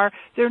the bar,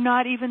 they're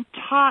not even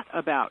taught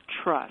about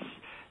trusts.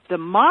 The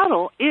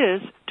model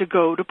is to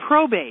go to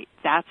probate.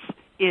 That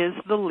is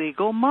the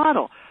legal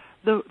model.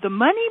 The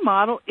money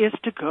model is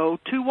to go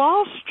to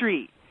Wall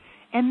Street.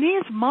 And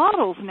these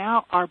models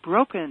now are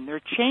broken.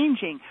 They're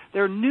changing.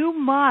 They're new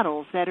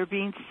models that are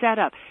being set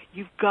up.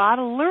 You've got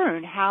to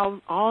learn how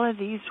all of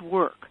these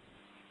work.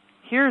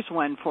 Here's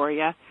one for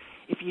you.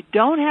 If you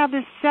don't have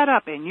this set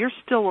up and you're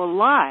still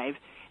alive,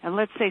 and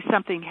let's say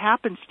something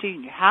happens to you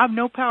and you have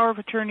no power of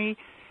attorney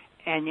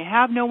and you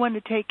have no one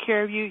to take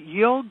care of you,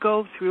 you'll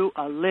go through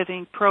a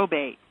living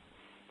probate.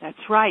 That's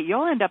right.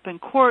 You'll end up in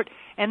court,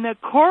 and the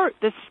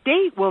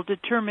state will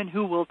determine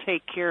who will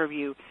take care of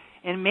you,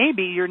 and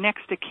maybe your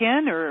next of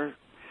kin or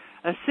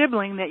a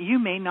sibling that you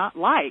may not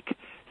like.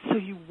 So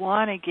you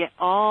want to get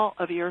all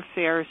of your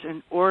affairs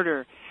in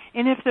order.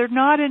 And if they're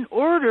not in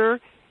order,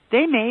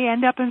 they may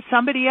end up in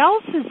somebody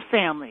else's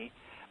family.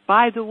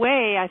 By the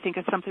way, I think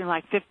it's something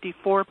like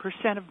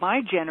 54% of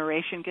my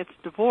generation gets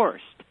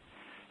divorced.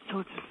 So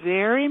it's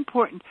very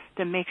important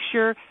to make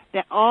sure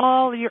that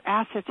all your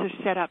assets are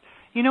set up.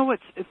 You know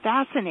what's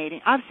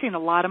fascinating? I've seen a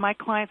lot of my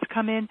clients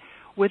come in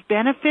with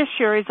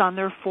beneficiaries on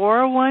their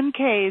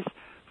 401ks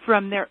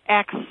from their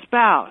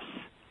ex-spouse.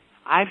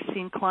 I've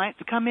seen clients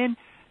come in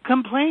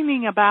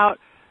complaining about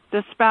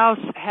the spouse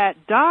had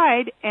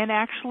died, and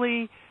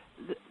actually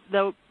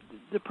the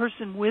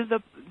person with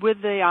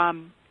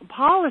the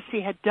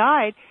policy had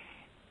died,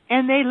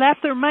 and they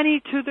left their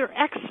money to their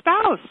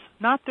ex-spouse,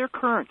 not their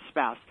current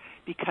spouse,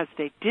 because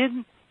they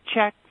didn't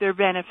check their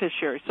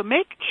beneficiaries. So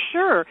make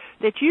sure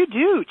that you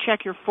do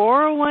check your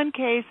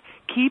 401ks,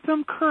 keep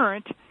them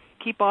current,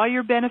 keep all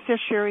your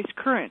beneficiaries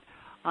current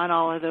on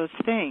all of those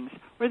things,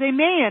 or they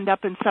may end up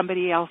in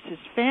somebody else's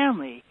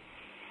family.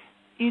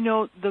 You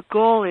know, the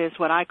goal is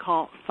what I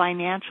call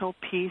financial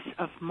peace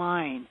of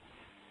mind.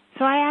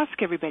 So I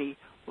ask everybody,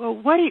 well,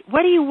 what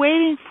are you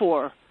waiting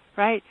for,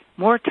 right?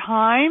 More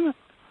time?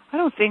 I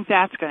don't think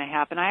that's going to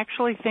happen. I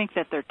actually think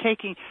that the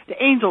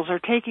angels are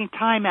taking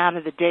time out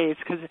of the days,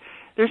 because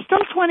there's still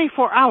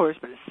 24 hours,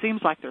 but it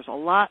seems like there's a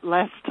lot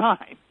less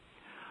time.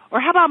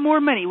 Or how about more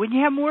money? When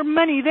you have more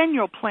money, then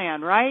you'll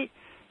plan, right?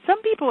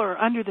 Some people are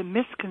under the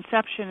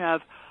misconception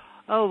of,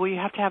 you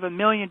have to have $1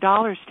 million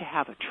to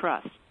have a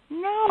trust.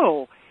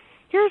 No.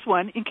 Here's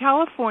one. In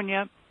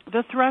California,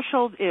 the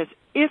threshold is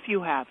if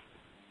you have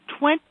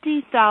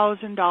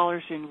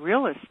 $20,000 in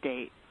real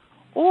estate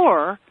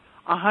or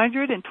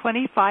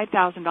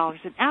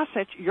 $125,000 in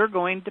assets, you're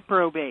going to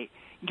probate.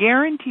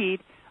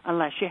 Guaranteed,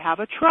 unless you have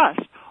a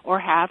trust or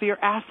have your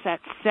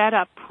assets set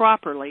up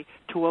properly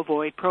to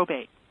avoid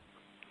probate.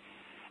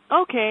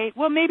 Okay,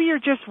 well, maybe you're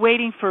just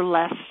waiting for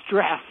less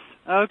stress.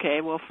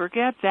 Okay, well,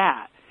 forget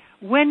that.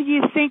 When do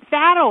you think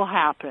that'll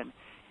happen?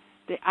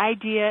 The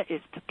idea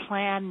is to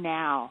plan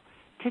now,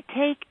 to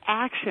take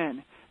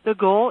action. The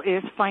goal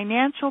is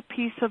financial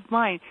peace of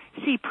mind.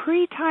 See,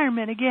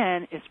 pre-retirement,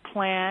 again, is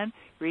plan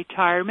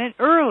retirement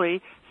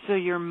early so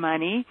your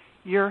money,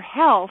 your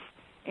health,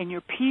 and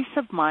your peace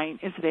of mind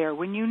is there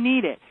when you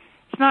need it.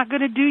 It's not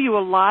going to do you a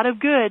lot of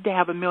good to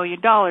have $1 million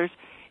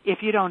if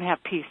you don't have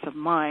peace of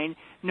mind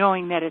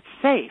knowing that it's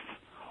safe,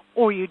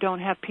 or you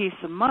don't have peace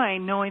of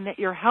mind knowing that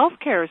your health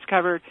care is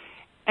covered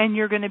and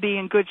you're going to be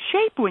in good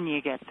shape when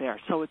you get there.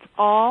 So it's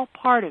all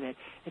part of it.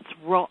 It's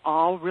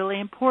all really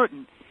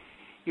important.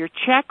 Your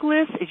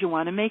checklist is you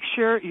want to make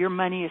sure your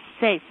money is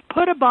safe.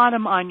 Put a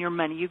bottom on your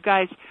money. You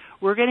guys,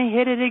 we're going to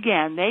hit it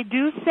again. They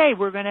do say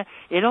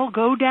it'll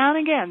go down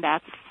again.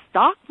 That's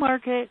stock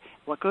market.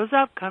 What goes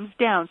up comes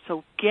down.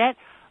 So get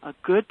a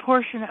good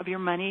portion of your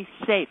money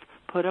safe.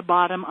 Put a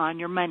bottom on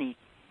your money.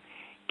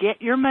 Get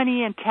your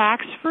money in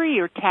tax-free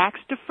or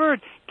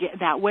tax-deferred.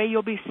 That way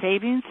you'll be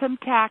saving some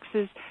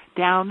taxes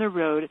down the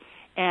road.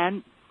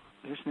 And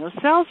there's no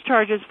sales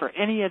charges for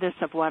any of this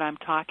of what I'm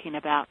talking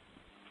about.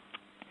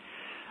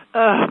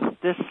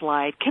 This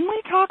slide. Can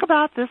we talk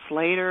about this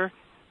later?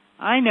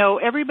 I know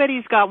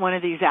everybody's got one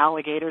of these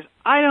alligators.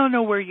 I don't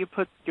know where you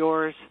put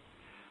yours.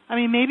 I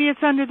mean, maybe it's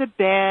under the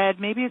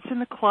bed. Maybe it's in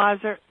the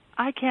closet.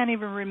 I can't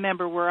even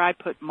remember where I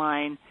put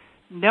mine.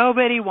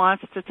 Nobody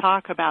wants to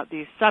talk about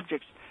these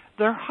subjects.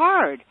 They're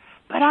hard,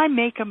 but I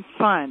make them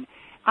fun.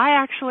 I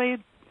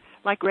actually,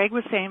 like Greg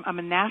was saying, I'm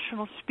a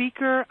national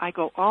speaker. I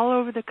go all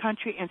over the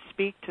country and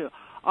speak to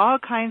all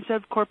kinds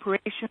of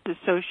corporations,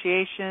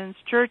 associations,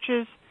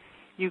 churches.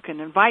 You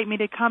can invite me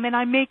to come, and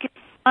I make it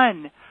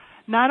fun.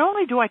 Not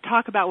only do I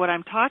talk about what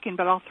I'm talking,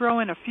 but I'll throw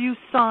in a few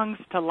songs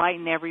to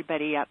lighten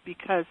everybody up,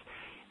 because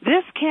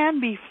this can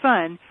be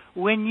fun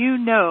when you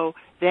know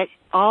that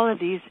all of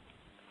these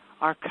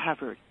are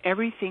covered.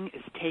 Everything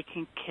is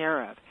taken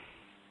care of.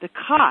 The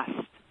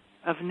cost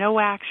of no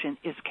action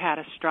is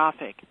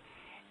catastrophic.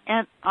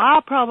 And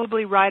I'll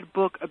probably write a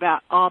book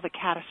about all the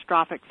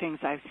catastrophic things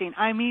I've seen.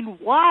 I mean,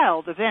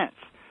 wild events.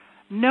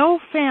 No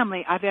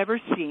family I've ever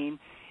seen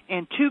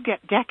in 2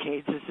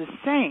 decades is the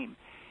same.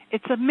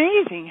 It's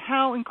amazing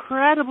how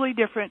incredibly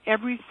different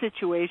every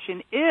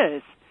situation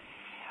is.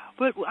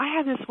 But I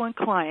had this one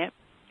client,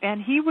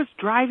 and he was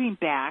driving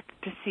back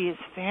to see his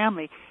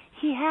family.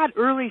 He had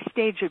early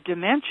stage of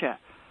dementia.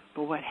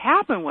 But what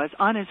happened was,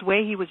 on his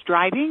way he was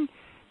driving,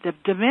 the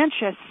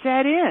dementia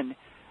set in.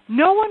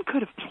 No one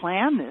could have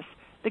planned this.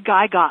 The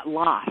guy got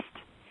lost.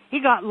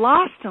 He got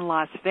lost in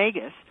Las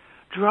Vegas,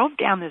 drove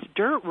down this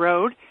dirt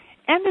road,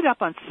 ended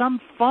up on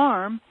some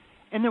farm,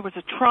 and there was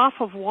a trough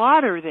of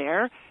water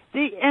there.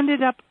 They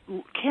ended up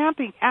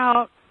camping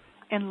out,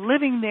 and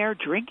living there,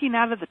 drinking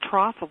out of the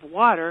trough of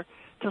water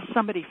till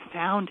somebody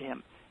found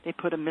him. They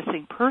put a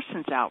missing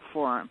persons out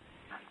for him.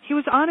 He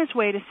was on his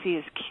way to see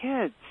his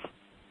kids.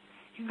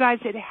 You guys,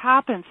 it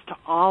happens to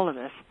all of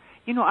us.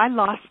 You know, I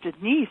lost a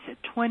niece at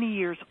 20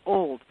 years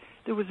old.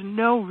 There was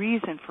no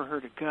reason for her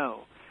to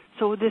go.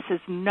 So this is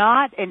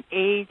not an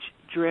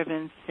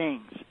age-driven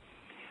thing.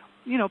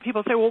 You know,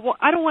 people say, well,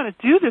 I don't want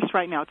to do this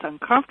right now. It's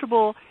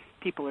uncomfortable.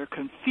 People are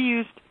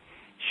confused.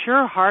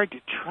 Sure, hard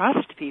to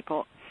trust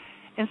people.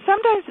 And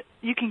sometimes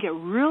you can get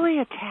really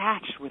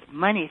attached with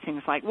money,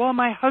 things like, well,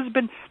 my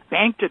husband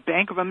banked at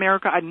Bank of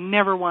America. I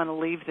never want to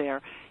leave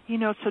there. You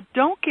know, so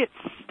don't get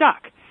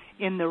stuck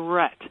in the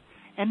rut.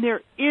 And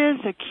there is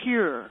a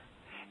cure.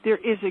 There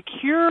is a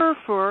cure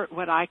for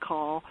what I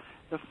call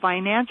the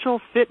financial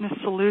fitness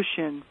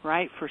solution,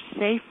 right, for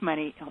safe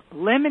money.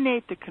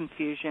 Eliminate the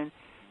confusion.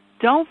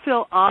 Don't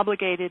feel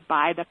obligated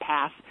by the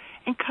past.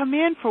 And come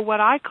in for what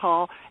I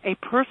call a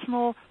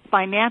personal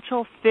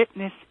financial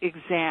fitness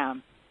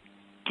exam.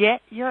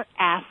 Get your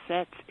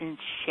assets in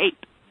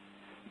shape,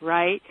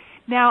 right?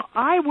 Now,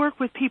 I work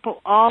with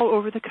people all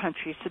over the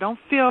country, so don't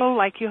feel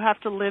like you have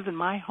to live in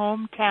my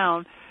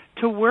hometown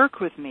to work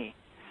with me.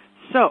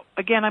 So,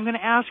 again, I'm going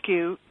to ask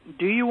you,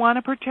 do you want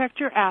to protect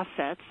your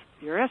assets,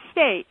 your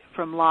estate,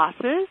 from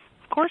losses?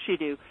 Of course you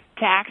do.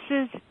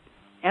 Taxes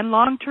and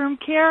long-term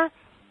care?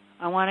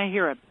 I want to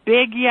hear a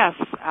big yes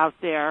out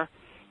there.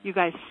 You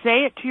guys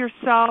say it to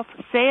yourself,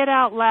 say it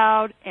out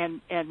loud,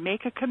 and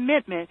make a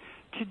commitment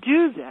to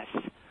do this.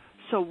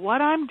 So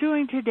what I'm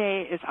doing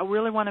today is I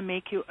really want to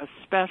make you a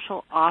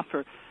special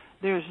offer.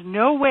 There's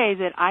no way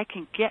that I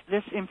can get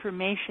this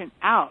information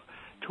out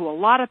to a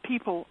lot of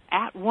people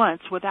at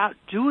once without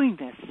doing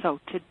this. So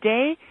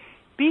today,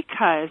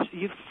 because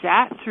you've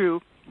sat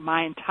through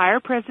my entire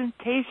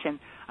presentation,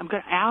 I'm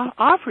going to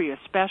offer you a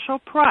special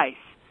price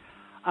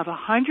of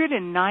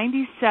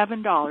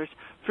 $197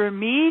 for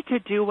me to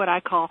do what I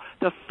call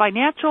the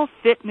Financial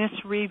Fitness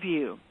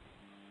Review.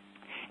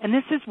 And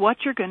this is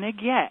what you're going to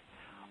get.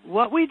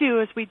 What we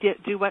do is we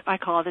do what I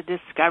call the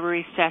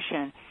discovery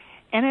session.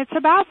 And it's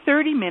about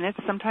 30 minutes.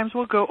 Sometimes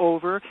we'll go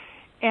over.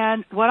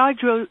 And what I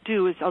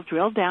do is I'll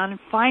drill down and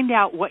find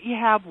out what you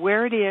have,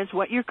 where it is,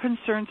 what your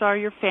concerns are,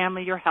 your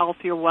family, your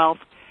health, your wealth,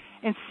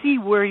 and see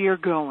where you're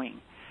going.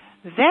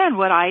 Then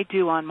what I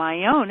do on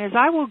my own is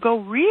I will go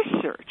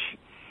research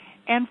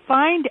and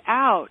find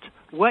out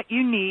what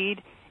you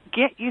need,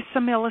 get you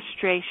some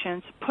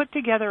illustrations, put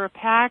together a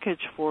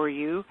package for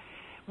you.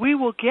 We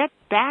will get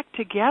back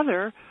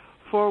together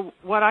for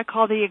what I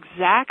call the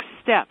exact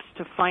steps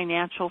to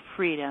financial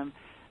freedom.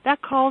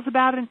 That calls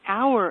about an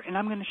hour, and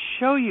I'm going to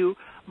show you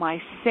my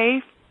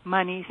safe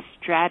money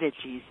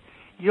strategies.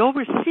 You'll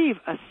receive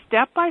a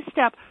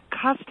step-by-step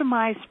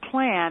customized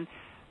plan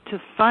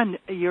to fund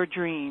your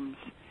dreams.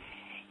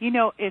 You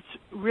know, it's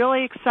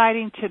really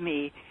exciting to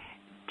me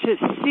to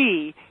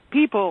see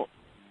people,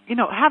 you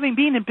know, having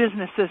been in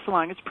business this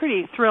long, it's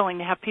pretty thrilling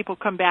to have people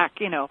come back,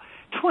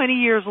 20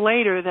 years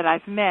later that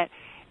I've met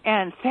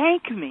and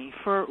thank me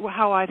for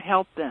how I've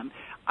helped them.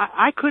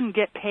 I couldn't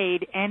get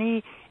paid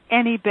any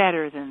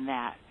better than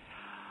that.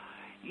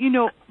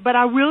 But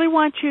I really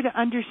want you to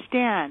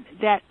understand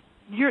that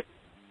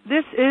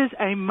this is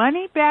a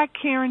money-back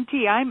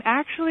guarantee. I'm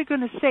actually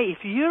going to say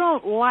if you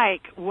don't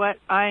like what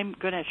I'm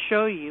going to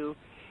show you,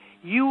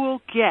 you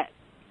will get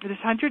this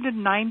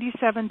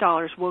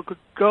 $197 will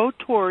go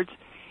towards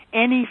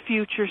any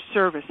future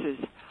services.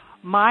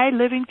 My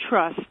living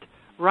trust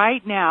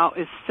right now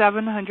is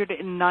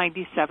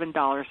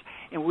 $797,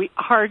 and we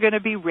are going to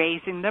be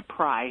raising the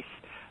price.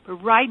 But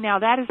right now,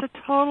 that is a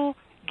total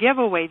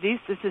giveaway. This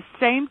is the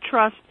same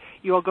trust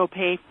you'll go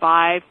pay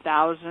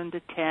 $5,000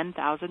 to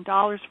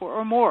 $10,000 for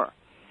or more.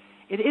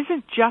 It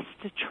isn't just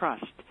a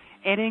trust.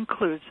 It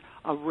includes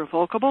a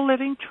revocable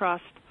living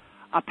trust,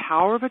 a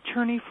power of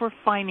attorney for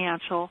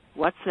financial.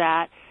 What's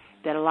that?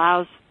 That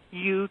allows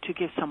you to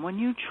give someone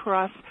you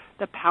trust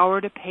the power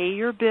to pay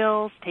your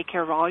bills, take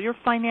care of all your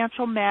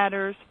financial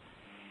matters,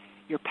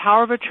 your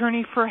power of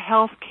attorney for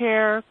health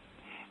care.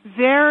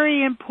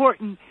 Very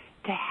important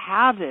to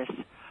have this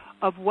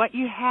of what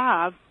you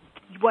have,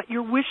 what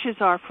your wishes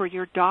are for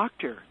your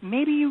doctor.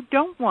 Maybe you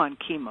don't want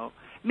chemo.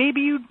 Maybe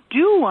you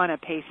do want a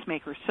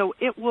pacemaker, so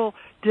it will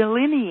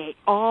delineate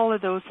all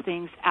of those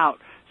things out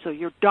so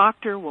your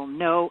doctor will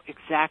know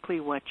exactly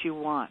what you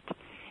want.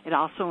 It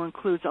also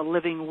includes a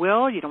living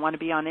will. You don't want to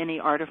be on any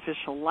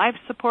artificial life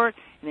support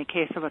in the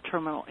case of a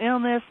terminal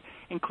illness.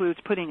 It includes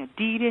putting a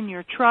deed in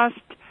your trust.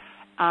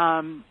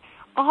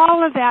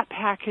 All of that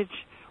package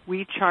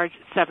we charge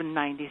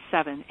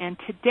 $797. And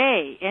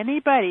today,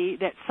 anybody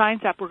that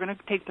signs up, we're going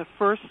to take the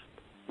first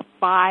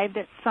 5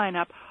 that sign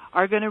up,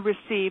 are going to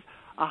receive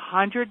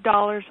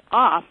 $100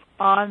 off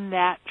on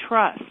that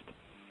trust.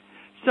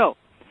 So,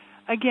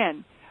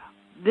 again,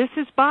 this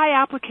is by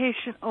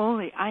application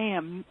only. I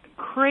am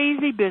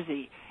crazy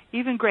busy.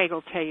 Even Greg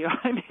will tell you,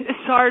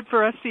 it's hard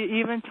for us to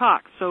even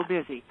talk, so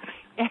busy.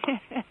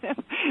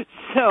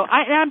 So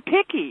I'm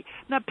picky.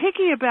 Not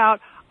picky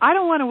about, I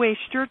don't want to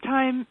waste your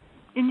time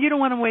and you don't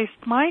want to waste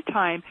my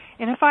time.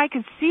 And if I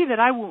can see that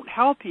I won't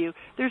help you,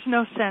 there's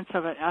no sense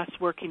of us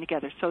working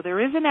together. So there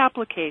is an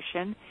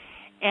application,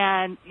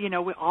 and,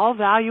 we all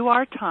value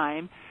our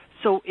time.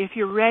 So if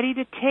you're ready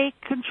to take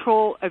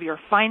control of your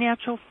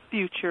financial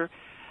future,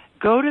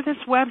 go to this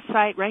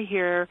website right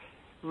here,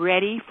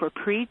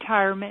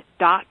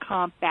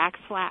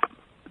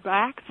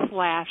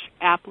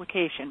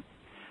 readyforpretirement.com/application.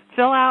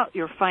 Fill out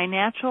your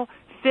financial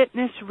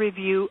fitness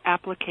review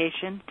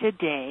application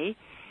today,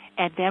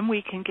 and then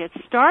we can get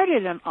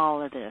started on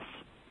all of this.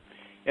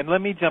 And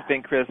let me jump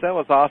in, Kris. That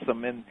was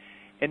awesome. And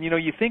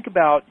you think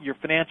about your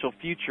financial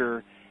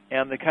future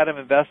and the kind of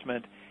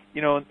investment,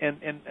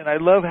 and I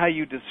love how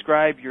you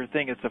describe your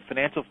thing. It's a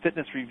financial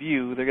fitness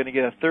review. They're going to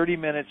get a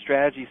 30-minute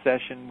strategy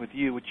session with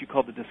you, which you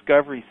call the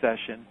discovery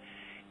session.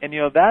 And,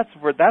 that's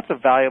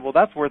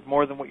worth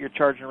more than what you're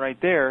charging right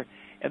there.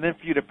 And then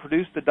for you to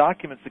produce the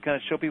documents to kind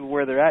of show people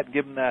where they're at and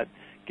give them that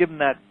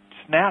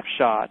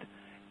snapshot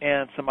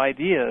and some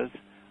ideas,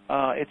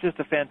 it's just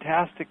a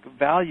fantastic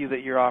value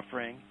that you're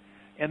offering.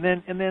 And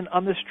then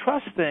on this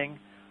trust thing,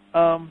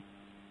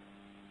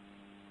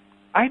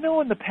 I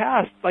know in the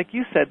past, like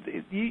you said,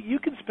 you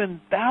can spend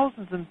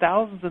thousands and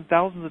thousands and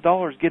thousands of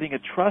dollars getting a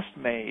trust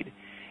made.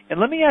 And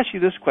let me ask you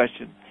this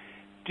question.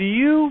 Do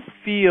you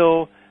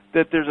feel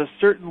that there's a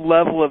certain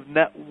level of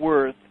net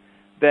worth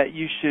that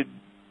you should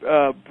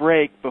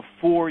break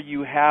before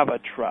you have a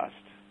trust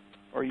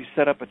or you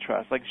set up a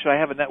trust? Like, should I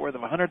have a net worth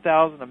of $100,000,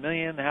 $1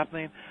 million,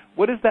 $500,000?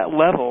 What is that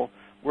level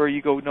where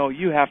you go, no,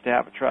 you have to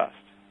have a trust?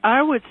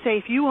 I would say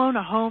if you own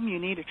a home, you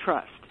need a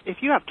trust. If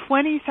you have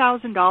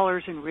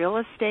 $20,000 in real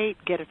estate,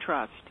 get a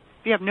trust.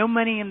 If you have no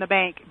money in the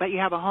bank but you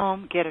have a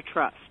home, get a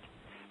trust.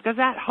 Because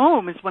that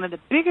home is one of the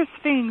biggest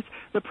things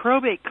the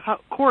probate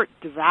court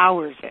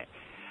devours it.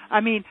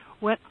 I mean,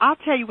 I'll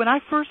tell you, when I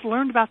first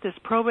learned about this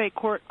probate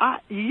court,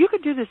 you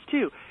could do this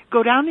too.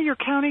 Go down to your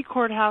county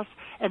courthouse,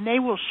 and they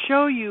will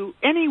show you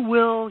any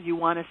will you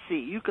want to see.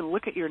 You can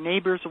look at your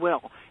neighbor's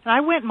will. And I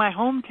went in my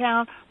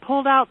hometown,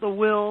 pulled out the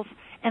wills,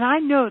 and I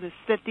noticed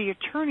that the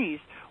attorneys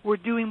were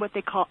doing what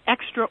they call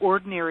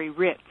extraordinary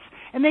writs.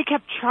 And they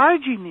kept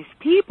charging these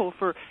people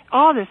for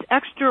all this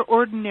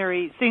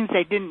extraordinary things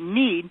they didn't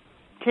need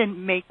to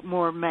make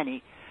more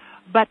money.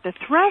 But the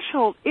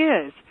threshold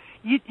is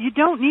you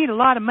don't need a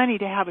lot of money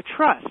to have a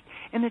trust.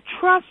 And the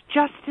trust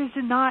just is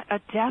not a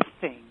death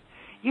thing.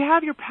 You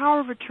have your power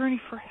of attorney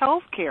for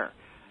health care.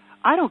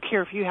 I don't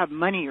care if you have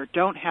money or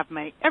don't have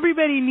money.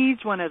 Everybody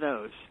needs one of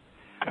those.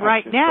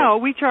 Right now,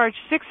 we charge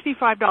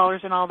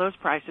 $65, and all those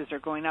prices are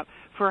going up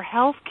for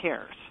health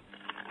care,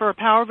 for a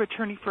power of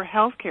attorney for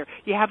health care.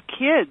 You have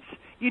kids.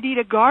 You need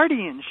a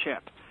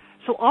guardianship.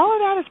 So all of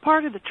that is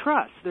part of the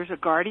trust. There's a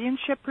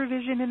guardianship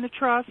provision in the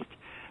trust.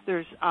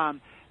 There's a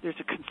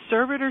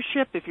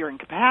conservatorship if you're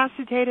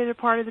incapacitated, a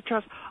part of the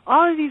trust.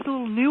 All of these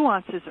little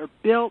nuances are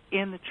built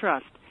in the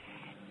trust.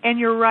 And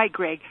you're right,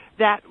 Greg,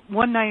 that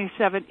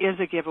 $197 is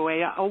a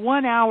giveaway. A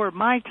 1 hour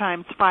my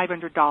time's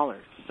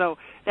 $500. So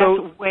that's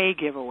a way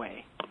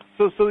giveaway.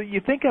 So you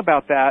think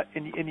about that,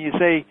 and you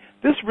say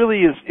this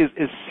really is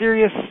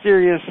serious.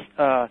 And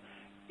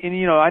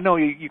I know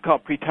you call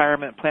it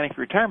pre-retirement, planning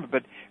for retirement,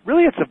 but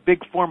really it's a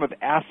big form of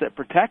asset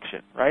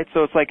protection, right?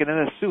 So it's like in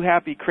this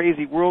sue-happy,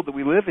 crazy world that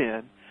we live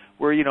in,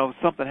 where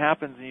something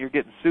happens and you're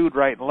getting sued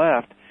right and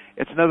left.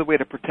 It's another way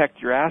to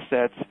protect your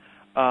assets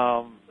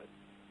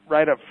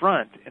right up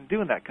front and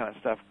doing that kind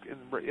of stuff.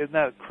 Isn't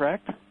that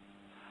correct?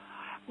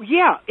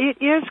 Yeah, it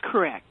is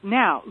correct.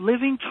 Now,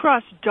 living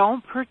trusts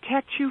don't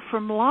protect you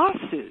from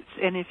lawsuits.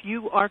 And if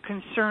you are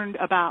concerned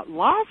about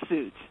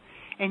lawsuits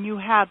and you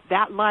have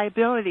that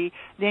liability,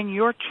 then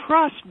your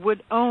trust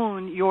would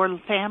own your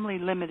family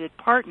limited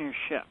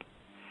partnership,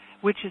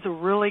 which is a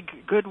really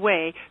good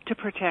way to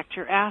protect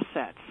your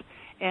assets.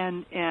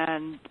 And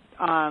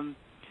I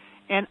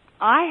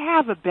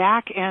have a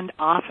back-end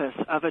office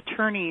of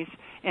attorneys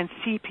and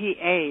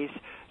CPAs.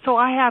 So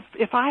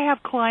if I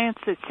have clients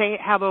that say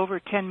have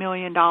over $10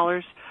 million,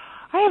 I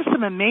have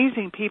some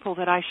amazing people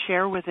that I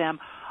share with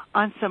them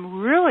on some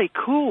really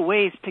cool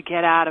ways to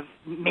get out of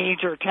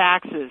major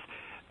taxes.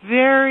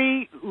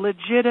 Very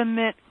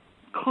legitimate,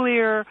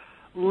 clear,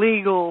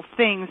 legal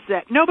things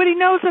that nobody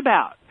knows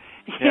about.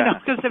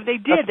 Because if they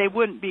did, they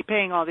wouldn't be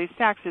paying all these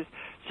taxes.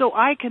 So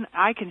I can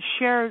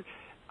share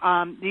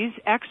these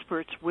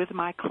experts with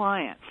my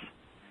clients.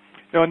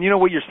 No, and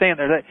what you're saying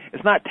there, that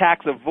it's not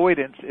tax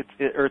avoidance,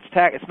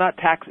 it's not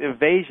tax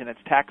evasion,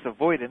 it's tax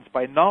avoidance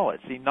by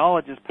knowledge. See,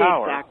 knowledge is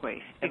power.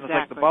 Exactly. And it's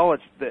like the knowledge.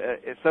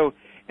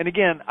 And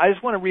again, I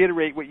just want to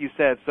reiterate what you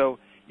said. So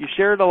you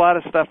shared a lot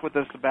of stuff with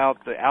us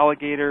about the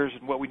alligators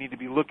and what we need to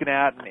be looking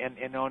at,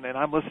 and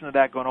I'm listening to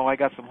that going, I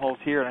got some holes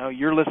here. And I know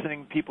you're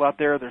listening, people out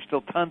there. There's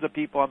still tons of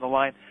people on the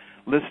line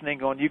listening,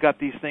 going, you got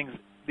these things,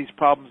 these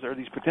problems or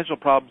these potential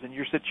problems in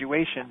your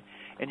situation,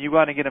 and you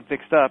want to get them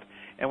fixed up.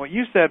 And what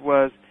you said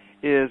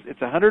is it's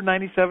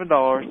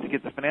 $197 to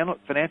get the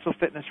financial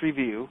fitness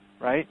review,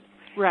 right?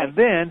 Right. And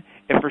then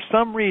if for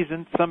some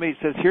reason somebody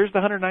says, here's the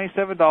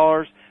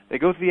 $197, they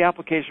go through the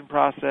application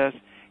process,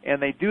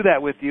 and they do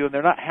that with you, and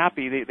they're not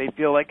happy, they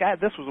feel like,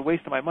 this was a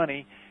waste of my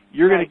money,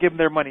 you're going to give them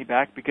their money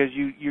back because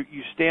you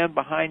stand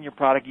behind your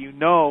product. You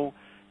know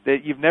that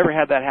you've never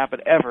had that happen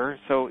ever,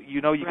 so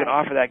you know you can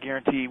offer that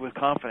guarantee with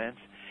confidence.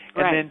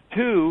 And then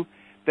 2,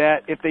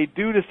 that if they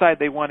do decide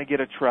they want to get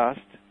a trust,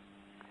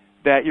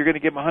 that you're going to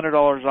give them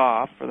 $100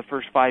 off for the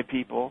first 5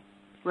 people.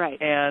 Right.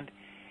 And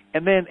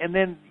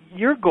then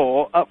your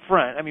goal up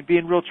front, I mean,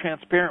 being real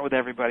transparent with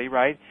everybody,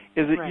 right,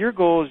 is that your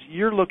goal is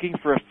you're looking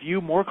for a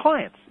few more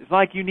clients. It's not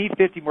like you need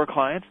 50 more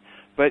clients,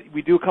 but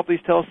we do a couple of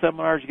these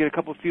teleseminars, you get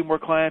a few more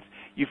clients,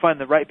 you find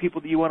the right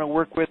people that you want to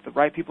work with, the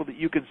right people that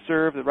you can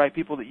serve, the right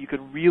people that you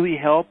can really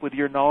help with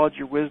your knowledge,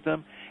 your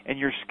wisdom, and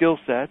your skill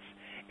sets,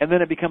 and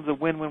then it becomes a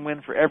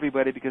win-win-win for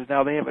everybody because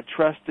now they have a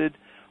trusted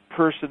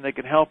person that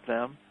can help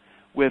them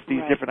with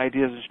these different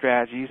ideas and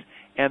strategies,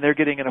 and they're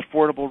getting an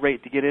affordable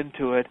rate to get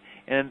into it.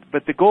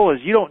 But the goal is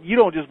you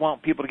don't just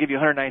want people to give you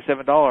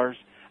 $197.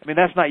 I mean,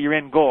 that's not your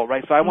end goal,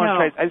 right? So I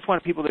just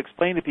want people to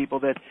explain to people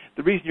that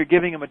the reason you're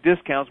giving them a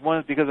discount, 1,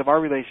 is because of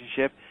our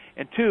relationship,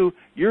 and 2,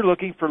 you're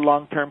looking for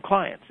long-term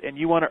clients, and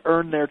you want to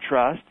earn their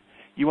trust.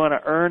 You want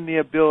to earn the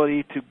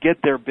ability to get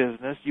their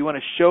business. You want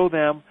to show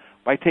them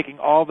by taking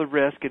all the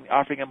risk and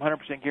offering them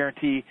 100%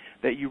 guarantee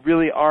that you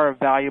really are a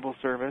valuable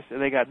service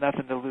and they got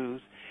nothing to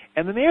lose.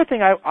 And then the other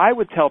thing I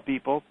would tell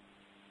people,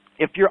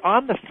 if you're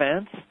on the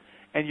fence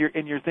and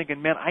you're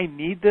thinking, man, I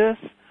need this,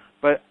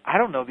 but I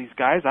don't know these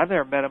guys. I've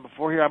never met them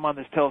before. Here I'm on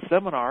this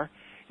teleseminar.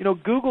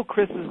 Google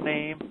Kris's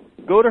name.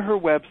 Go to her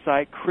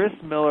website, Kris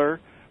Miller,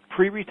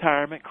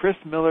 pre-retirement, Kris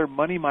Miller,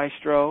 Money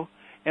Maestro.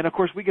 And, of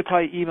course, we could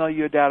probably email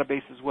you a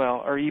database as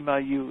well or email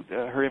you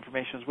her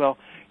information as well.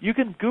 You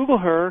can Google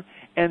her,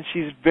 and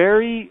she's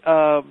very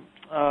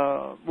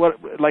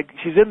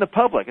she's in the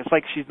public. It's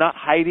like she's not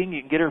hiding.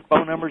 You can get her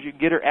phone numbers. You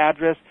can get her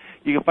address.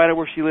 You can find out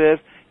where she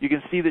lives. You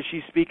can see that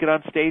she's speaking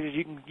on stages.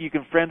 You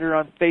can friend her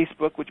on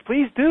Facebook, which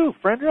please do.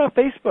 Friend her on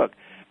Facebook.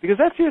 Because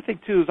that's the other thing,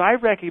 too, is I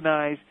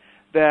recognize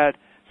that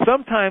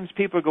sometimes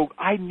people go,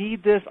 I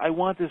need this, I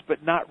want this,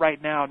 but not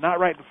right now, not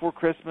right before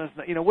Christmas,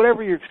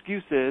 whatever your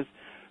excuse is.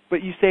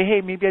 But you say,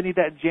 hey, maybe I need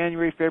that in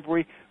January,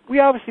 February. We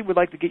obviously would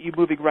like to get you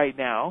moving right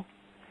now,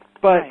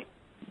 but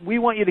we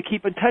want you to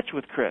keep in touch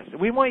with Kris.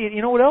 And we want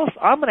you know what else?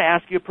 I'm going to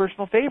ask you a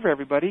personal favor,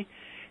 everybody.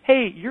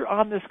 Hey, you're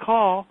on this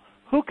call.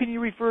 Who can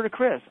you refer to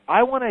Kris?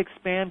 I want to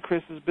expand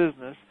Kris's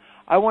business.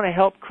 I want to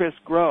help Kris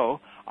grow.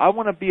 I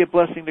want to be a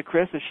blessing to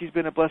Kris as she's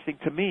been a blessing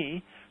to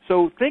me.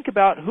 So think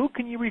about who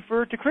can you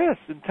refer to Kris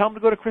and tell them to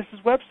go to Kris's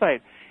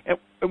website.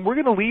 And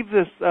we're going to leave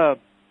this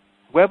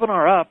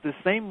webinar up, the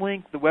same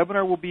link. The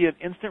webinar will be an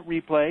instant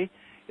replay.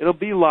 It'll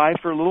be live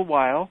for a little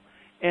while,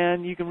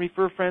 and you can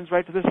refer friends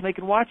right to this, and they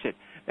can watch it.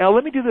 Now,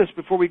 let me do this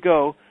before we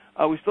go.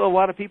 We still have a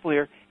lot of people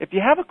here. If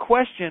you have a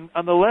question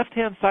on the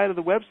left-hand side of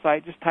the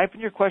website, just type in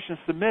your question,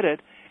 submit it,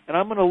 and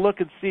I'm going to look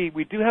and see.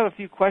 We do have a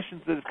few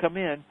questions that have come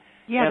in.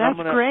 Yeah,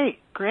 that's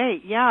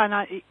great.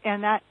 Yeah,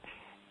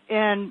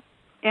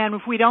 and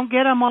if we don't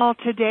get them all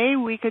today,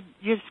 we could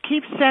just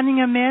keep sending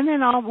them in,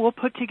 and we'll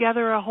put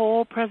together a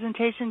whole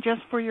presentation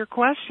just for your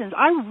questions.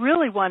 I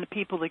really want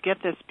people to get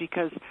this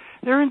because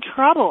they're in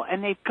trouble,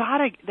 and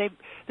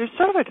there's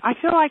sort of I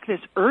feel like this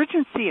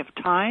urgency of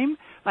time.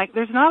 Like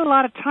there's not a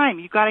lot of time.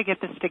 You've got to get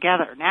this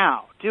together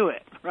now. Do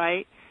it,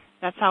 right?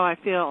 That's how I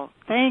feel.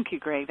 Thank you,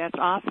 Greg. That's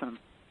awesome.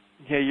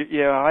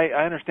 Yeah,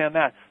 I understand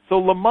that. So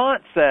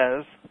Lamont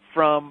says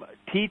from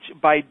Teach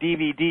by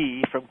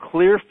DVD from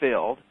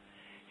Clearfield,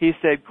 he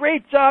said,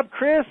 great job,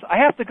 Kris. I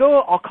have to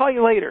go. I'll call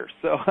you later.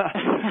 So,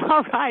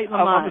 all right,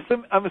 Lamont.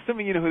 I'm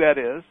assuming you know who that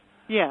is.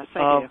 Yes,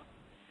 I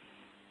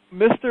do.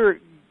 Mr.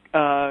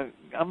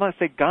 I'm going to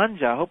say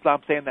Ganja, I hope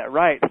I'm saying that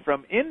right,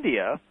 from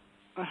India,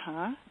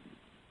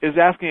 is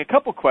asking a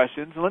couple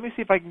questions. And let me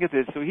see if I can get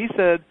this. So he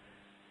said,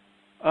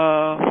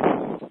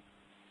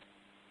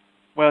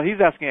 he's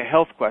asking a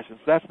health question,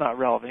 so that's not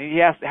relevant.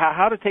 He asked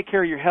how to take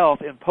care of your health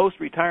in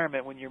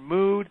post-retirement when your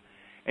mood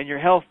and your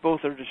health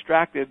both are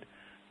distracted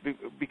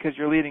because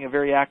you're leading a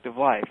very active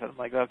life. And I'm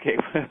like, okay,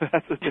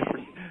 that's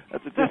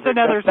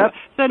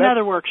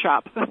another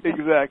workshop.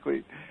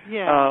 Exactly.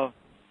 Yeah.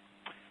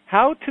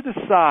 How to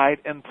decide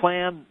and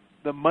plan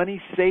the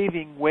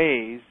money-saving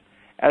ways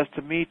as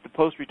to meet the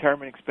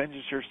post-retirement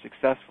expenditures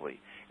successfully.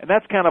 And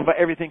that's kind of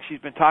everything she's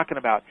been talking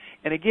about.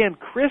 And again,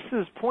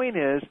 Kris's point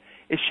is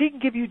she can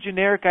give you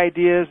generic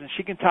ideas and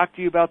she can talk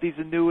to you about these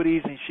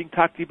annuities and she can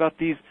talk to you about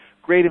these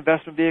great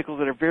investment vehicles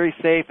that are very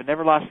safe and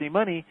never lost any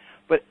money,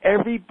 but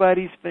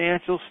everybody's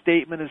financial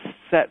statement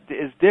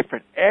is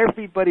different.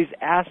 Everybody's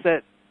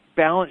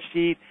balance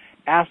sheet,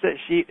 asset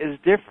sheet is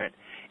different.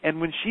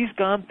 And when she's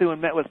gone through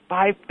and met with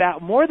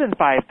more than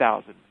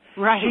 5,000,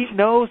 she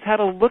knows how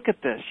to look at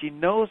this. She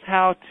knows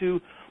how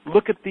to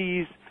look at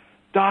these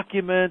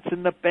documents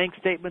and the bank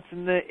statements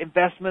and the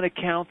investment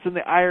accounts and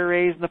the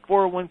IRAs and the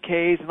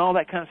 401ks and all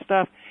that kind of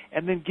stuff,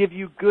 and then give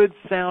you good,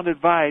 sound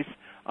advice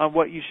on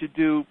what you should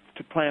do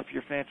to plan for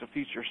your financial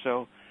future.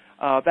 So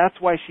that's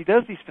why she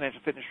does these financial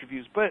fitness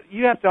reviews. But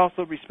you have to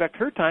also respect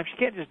her time. She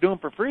can't just do them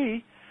for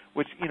free,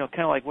 which, kind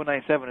of like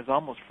 197 is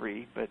almost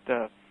free. But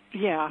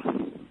yeah.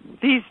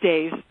 These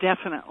days,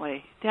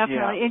 definitely. Yeah.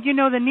 And you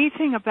know, the neat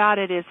thing about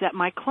it is that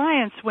my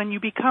clients, when you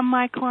become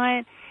my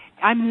client,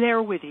 I'm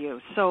there with you.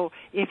 So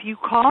if you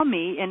call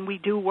me and we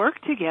do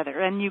work together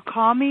and you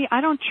call me,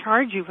 I don't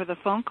charge you for the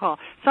phone call.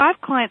 So I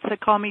have clients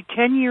that call me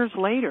 10 years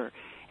later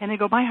and they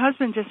go, my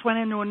husband just went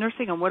into a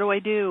nursing home. What do I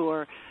do?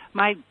 Or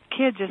my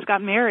kid just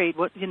got married.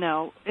 What, you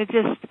know, it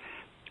just,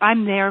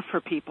 I'm there for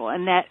people.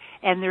 And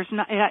there's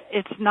not,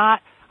 it's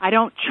not, I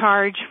don't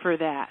charge for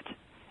that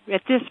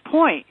at this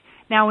point.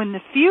 Now in the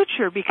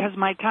future, because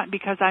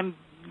because I'm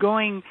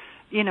going,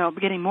 you know,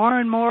 getting more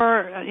and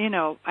more, you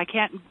know,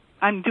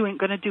 I'm going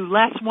to do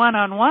less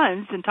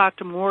one-on-ones and talk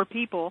to more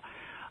people.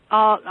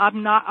 That's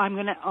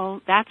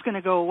going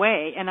to go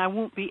away, and I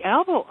won't be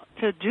able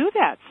to do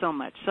that so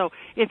much. So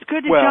it's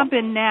good to jump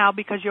in now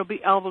because you'll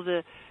be able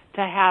to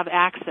have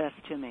access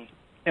to me.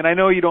 And I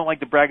know you don't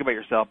like to brag about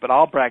yourself, but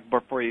I'll brag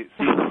for you.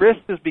 See, Kris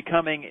is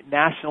becoming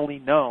nationally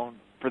known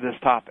for this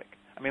topic.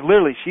 I mean,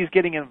 literally, she's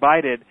getting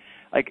invited.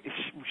 Like,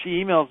 she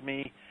emails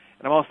me,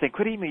 and I'm always saying,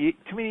 quit emailing,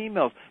 too many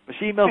emails. But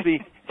she emails me,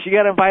 she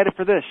got invited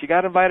for this, she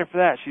got invited for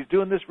that. She's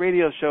doing this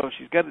radio show,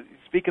 she's got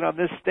speaking on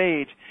this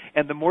stage.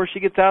 And the more she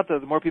gets out there,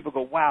 the more people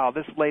go, wow,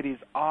 this lady's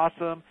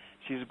awesome.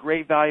 She's a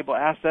great, valuable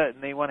asset,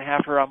 and they want to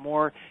have her on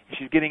more.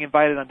 She's getting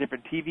invited on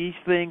different TV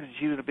things, and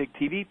she's doing a big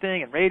TV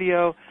thing and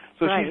radio.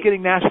 So she's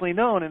getting nationally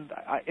known, and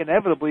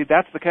inevitably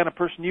that's the kind of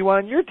person you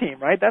want on your team,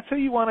 right? That's who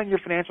you want on your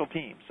financial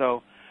team.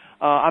 So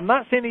I'm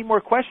not seeing any more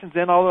questions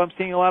in, although I'm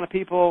seeing a lot of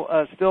people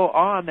still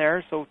on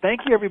there. So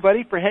thank you,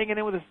 everybody, for hanging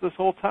in with us this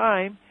whole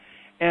time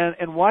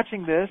and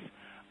watching this.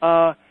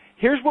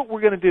 Here's what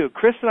we're going to do.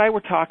 Kris and I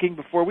were talking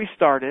before we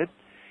started,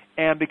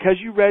 and because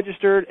you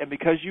registered and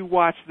because you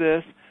watched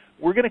this,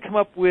 we're going to come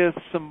up with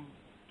some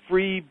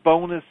free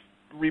bonus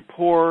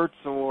reports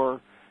or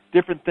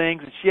different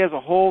things. And she has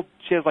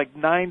like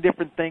 9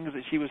 different things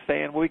that she was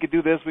saying. Well, we could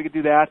do this, we could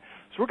do that.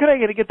 So we're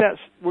going to get that.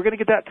 We're going to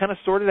get that kind of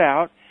sorted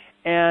out.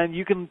 And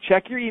you can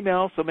check your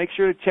email, so make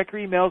sure to check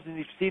your emails. And if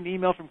you see an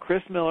email from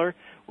Kris Miller,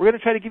 we're going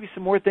to try to give you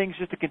some more things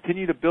just to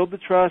continue to build the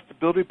trust, to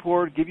build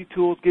rapport, give you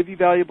tools, give you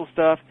valuable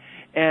stuff,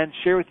 and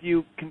share with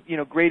you,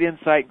 great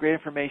insight, great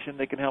information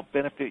that can help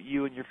benefit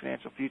you and your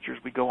financial future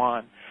as we go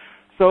on.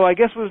 So I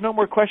guess there's no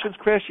more questions,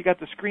 Kris. You got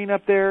the screen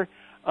up there.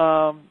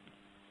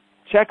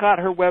 Check out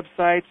her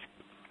websites.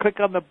 Click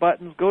on the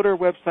buttons. Go to her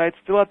websites.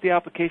 Fill out the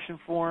application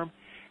form.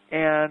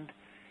 And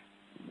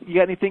you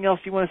got anything else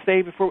you want to say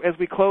as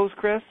we close,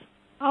 Kris?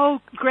 Oh,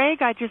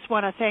 Greg, I just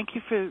want to thank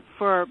you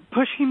for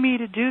pushing me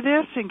to do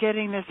this and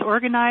getting this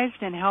organized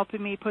and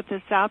helping me put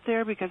this out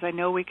there because I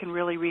know we can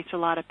really reach a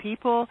lot of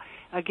people.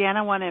 Again,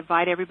 I want to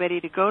invite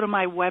everybody to go to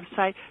my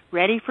website,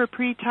 Ready for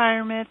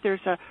Pre-Retirement.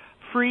 There's a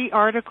free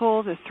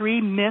article, The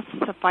 3 Myths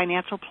of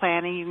Financial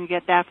Planning. You can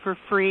get that for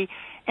free.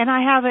 And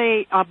I have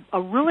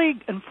a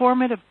really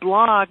informative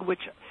blog,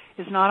 which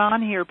is not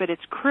on here, but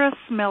it's Kris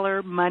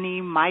Miller Money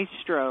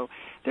Maestro.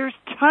 There's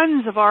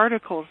tons of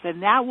articles,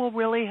 and that will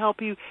really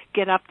help you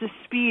get up to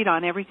speed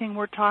on everything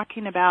we're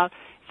talking about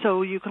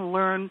so you can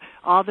learn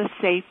all the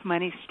safe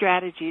money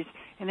strategies.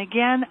 And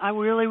again, I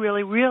really,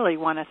 really, really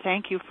want to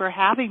thank you for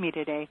having me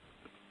today.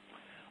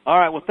 All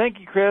right. Well, thank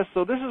you, Kris.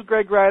 So this is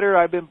Greg Ryder.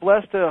 I've been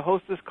blessed to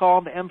host this call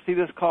and to MC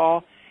this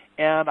call,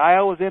 and I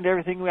always end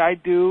everything I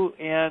do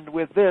and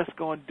with this,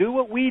 going, do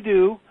what we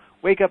do.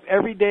 Wake up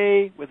every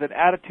day with an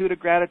attitude of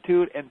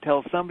gratitude and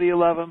tell somebody you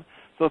love them.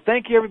 So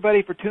thank you,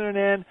 everybody, for tuning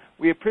in.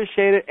 We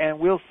appreciate it, and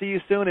we'll see you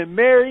soon. And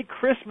Merry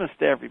Christmas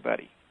to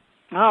everybody.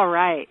 All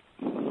right.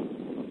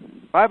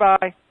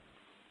 Bye-bye.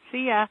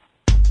 See ya.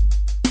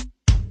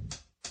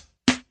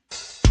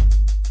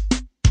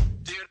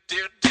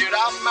 Did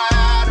I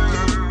matter?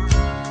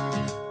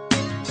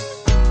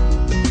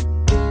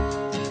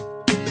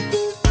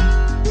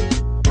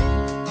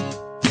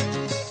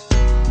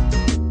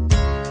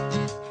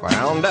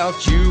 Found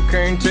out you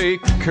can't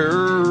take the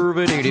curve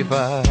at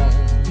 85.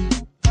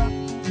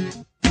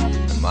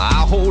 My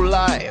whole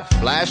life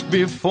flashed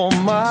before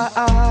my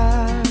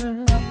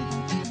eyes.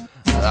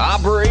 I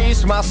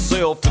braced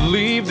myself to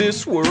leave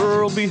this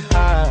world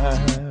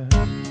behind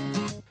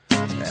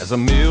as a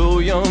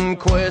million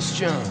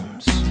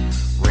questions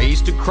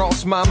raced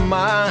across my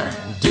mind.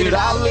 Did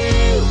I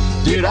live?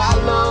 Did I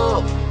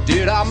love?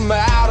 Did I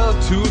matter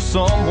to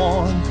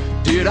someone?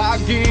 Did I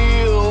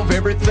give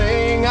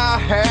everything I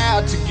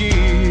had to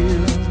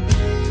give?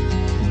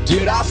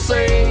 Did I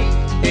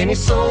save any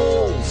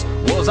souls?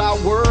 Was I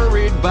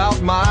worried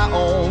about my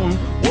own?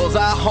 Was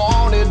I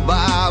haunted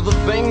by the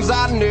things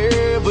I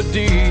never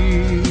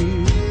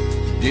did?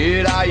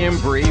 Did I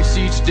embrace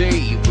each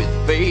day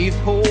with faith,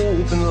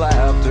 hope, and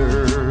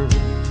laughter?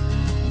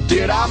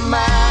 Did I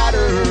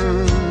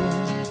matter?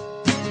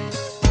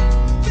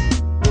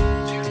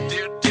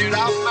 Did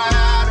I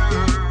matter?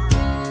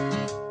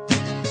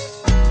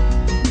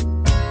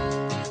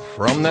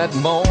 From that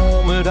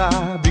moment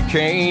I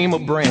became a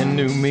brand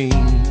new me,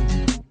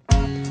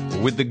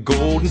 with the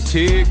golden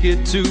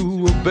ticket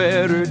to a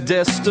better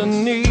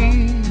destiny.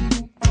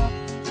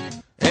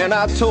 And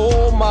I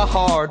told my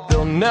heart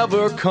there'll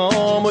never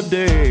come a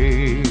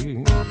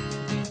day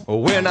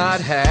when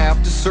I'd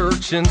have to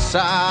search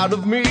inside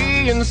of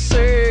me and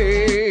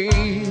say,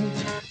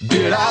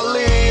 did I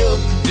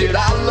live? Did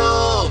I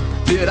love?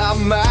 Did I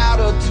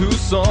matter to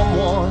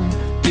someone?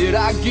 Did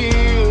I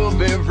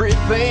give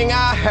everything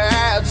I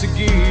had to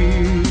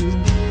give?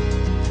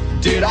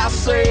 Did I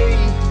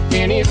save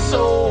any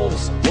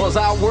souls? Was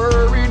I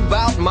worried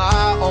about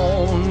my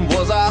own?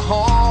 Was I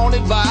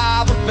haunted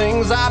by the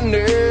things I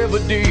never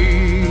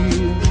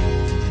did?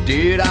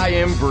 Did I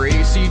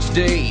embrace each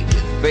day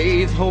with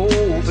faith, hope,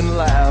 and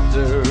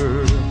laughter?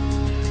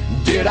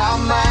 Did I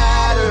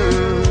matter?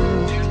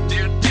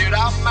 Did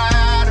I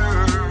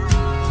matter?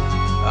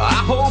 I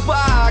hope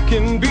I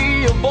can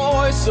be a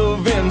voice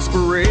of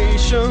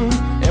inspiration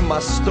and my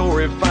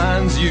story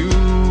finds you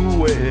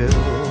well.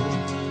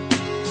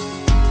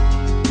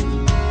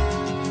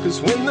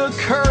 'Cause when the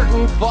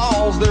curtain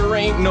falls, there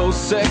ain't no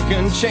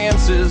second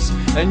chances,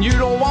 and you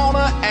don't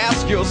wanna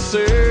ask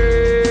yourself,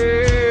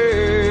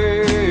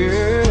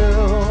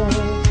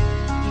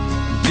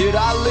 did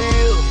I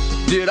live?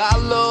 Did I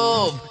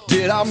love?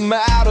 Did I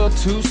matter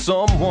to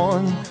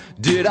someone?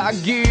 Did I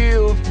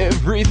give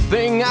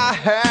everything I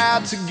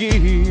had to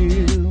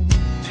give?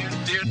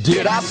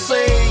 Did I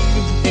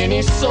save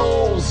any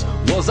souls?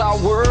 Was I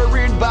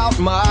worried about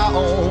my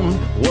own?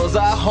 Was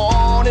I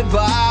haunted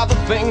by the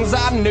things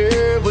I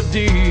never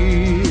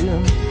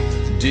did?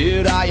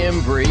 Did I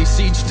embrace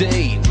each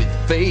day with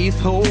faith,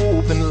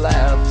 hope, and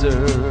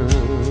laughter?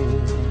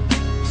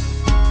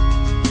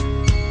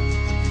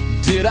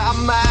 Did I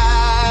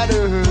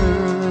matter?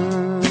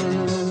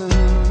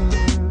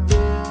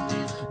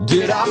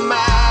 Did I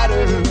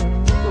matter?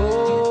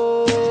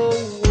 Oh,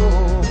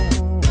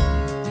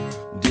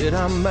 did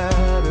I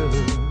matter?